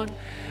you on,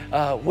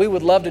 we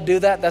would love to do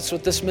that. That's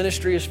what this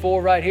ministry is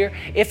for right here.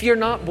 If you're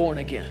not born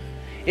again,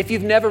 if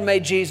you've never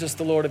made Jesus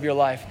the Lord of your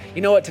life,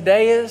 you know what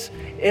today is?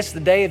 It's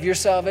the day of your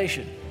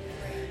salvation.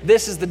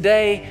 This is the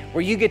day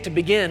where you get to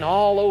begin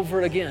all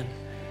over again.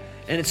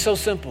 And it's so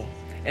simple.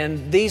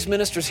 And these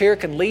ministers here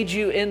can lead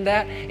you in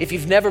that. If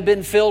you've never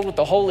been filled with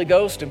the Holy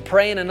Ghost and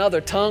praying in other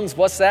tongues,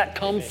 what's that?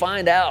 Come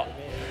find out.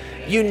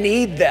 You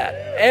need that.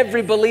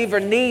 Every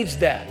believer needs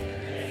that.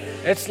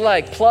 It's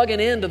like plugging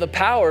into the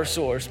power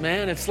source,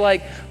 man. It's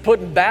like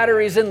putting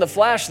batteries in the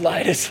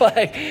flashlight. It's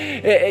like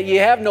you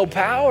have no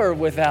power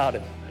without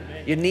it.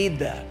 You need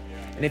that.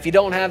 And if you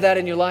don't have that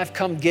in your life,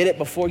 come get it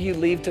before you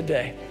leave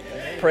today.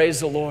 Praise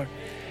the Lord.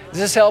 Does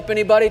this help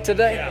anybody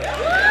today?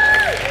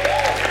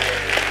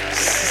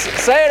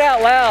 Say it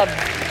out loud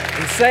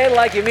and say it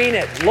like you mean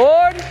it.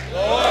 Lord,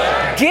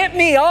 get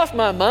me off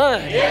my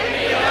mind.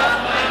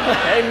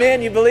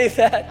 Amen. You believe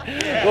that?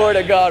 Yeah. Glory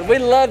to God. We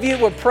love you.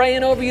 We're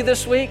praying over you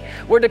this week.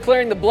 We're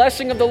declaring the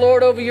blessing of the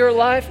Lord over your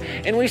life.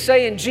 And we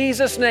say in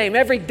Jesus' name,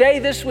 every day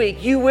this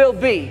week, you will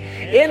be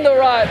in the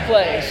right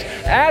place,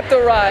 at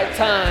the right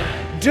time,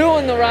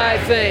 doing the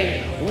right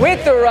thing,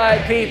 with the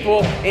right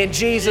people. In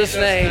Jesus'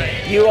 name,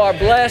 you are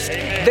blessed.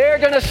 They're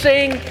going to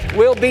sing.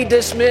 We'll be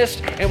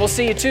dismissed. And we'll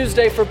see you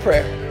Tuesday for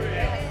prayer.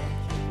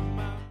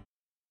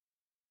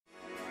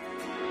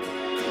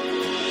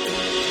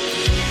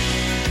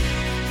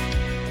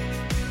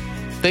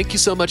 Thank you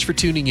so much for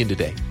tuning in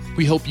today.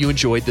 We hope you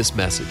enjoyed this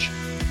message.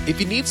 If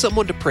you need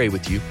someone to pray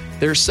with you,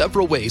 there are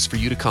several ways for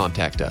you to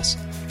contact us.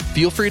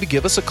 Feel free to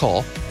give us a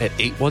call at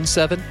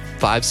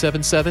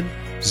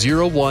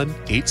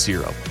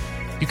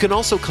 817-577-0180. You can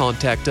also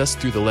contact us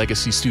through the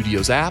Legacy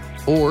Studios app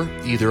or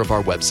either of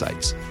our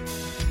websites.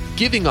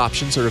 Giving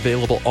options are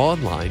available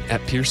online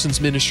at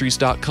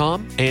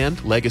pearsonsministries.com and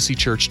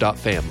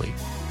legacychurch.family.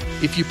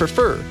 If you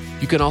prefer,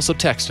 you can also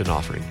text an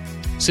offering.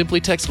 Simply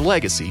text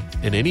Legacy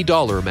and any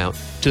dollar amount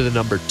to the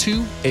number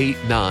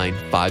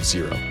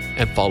 28950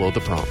 and follow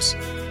the prompts.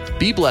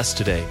 Be blessed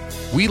today.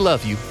 We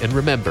love you, and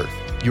remember,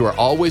 you are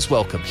always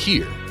welcome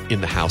here in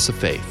the House of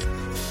Faith.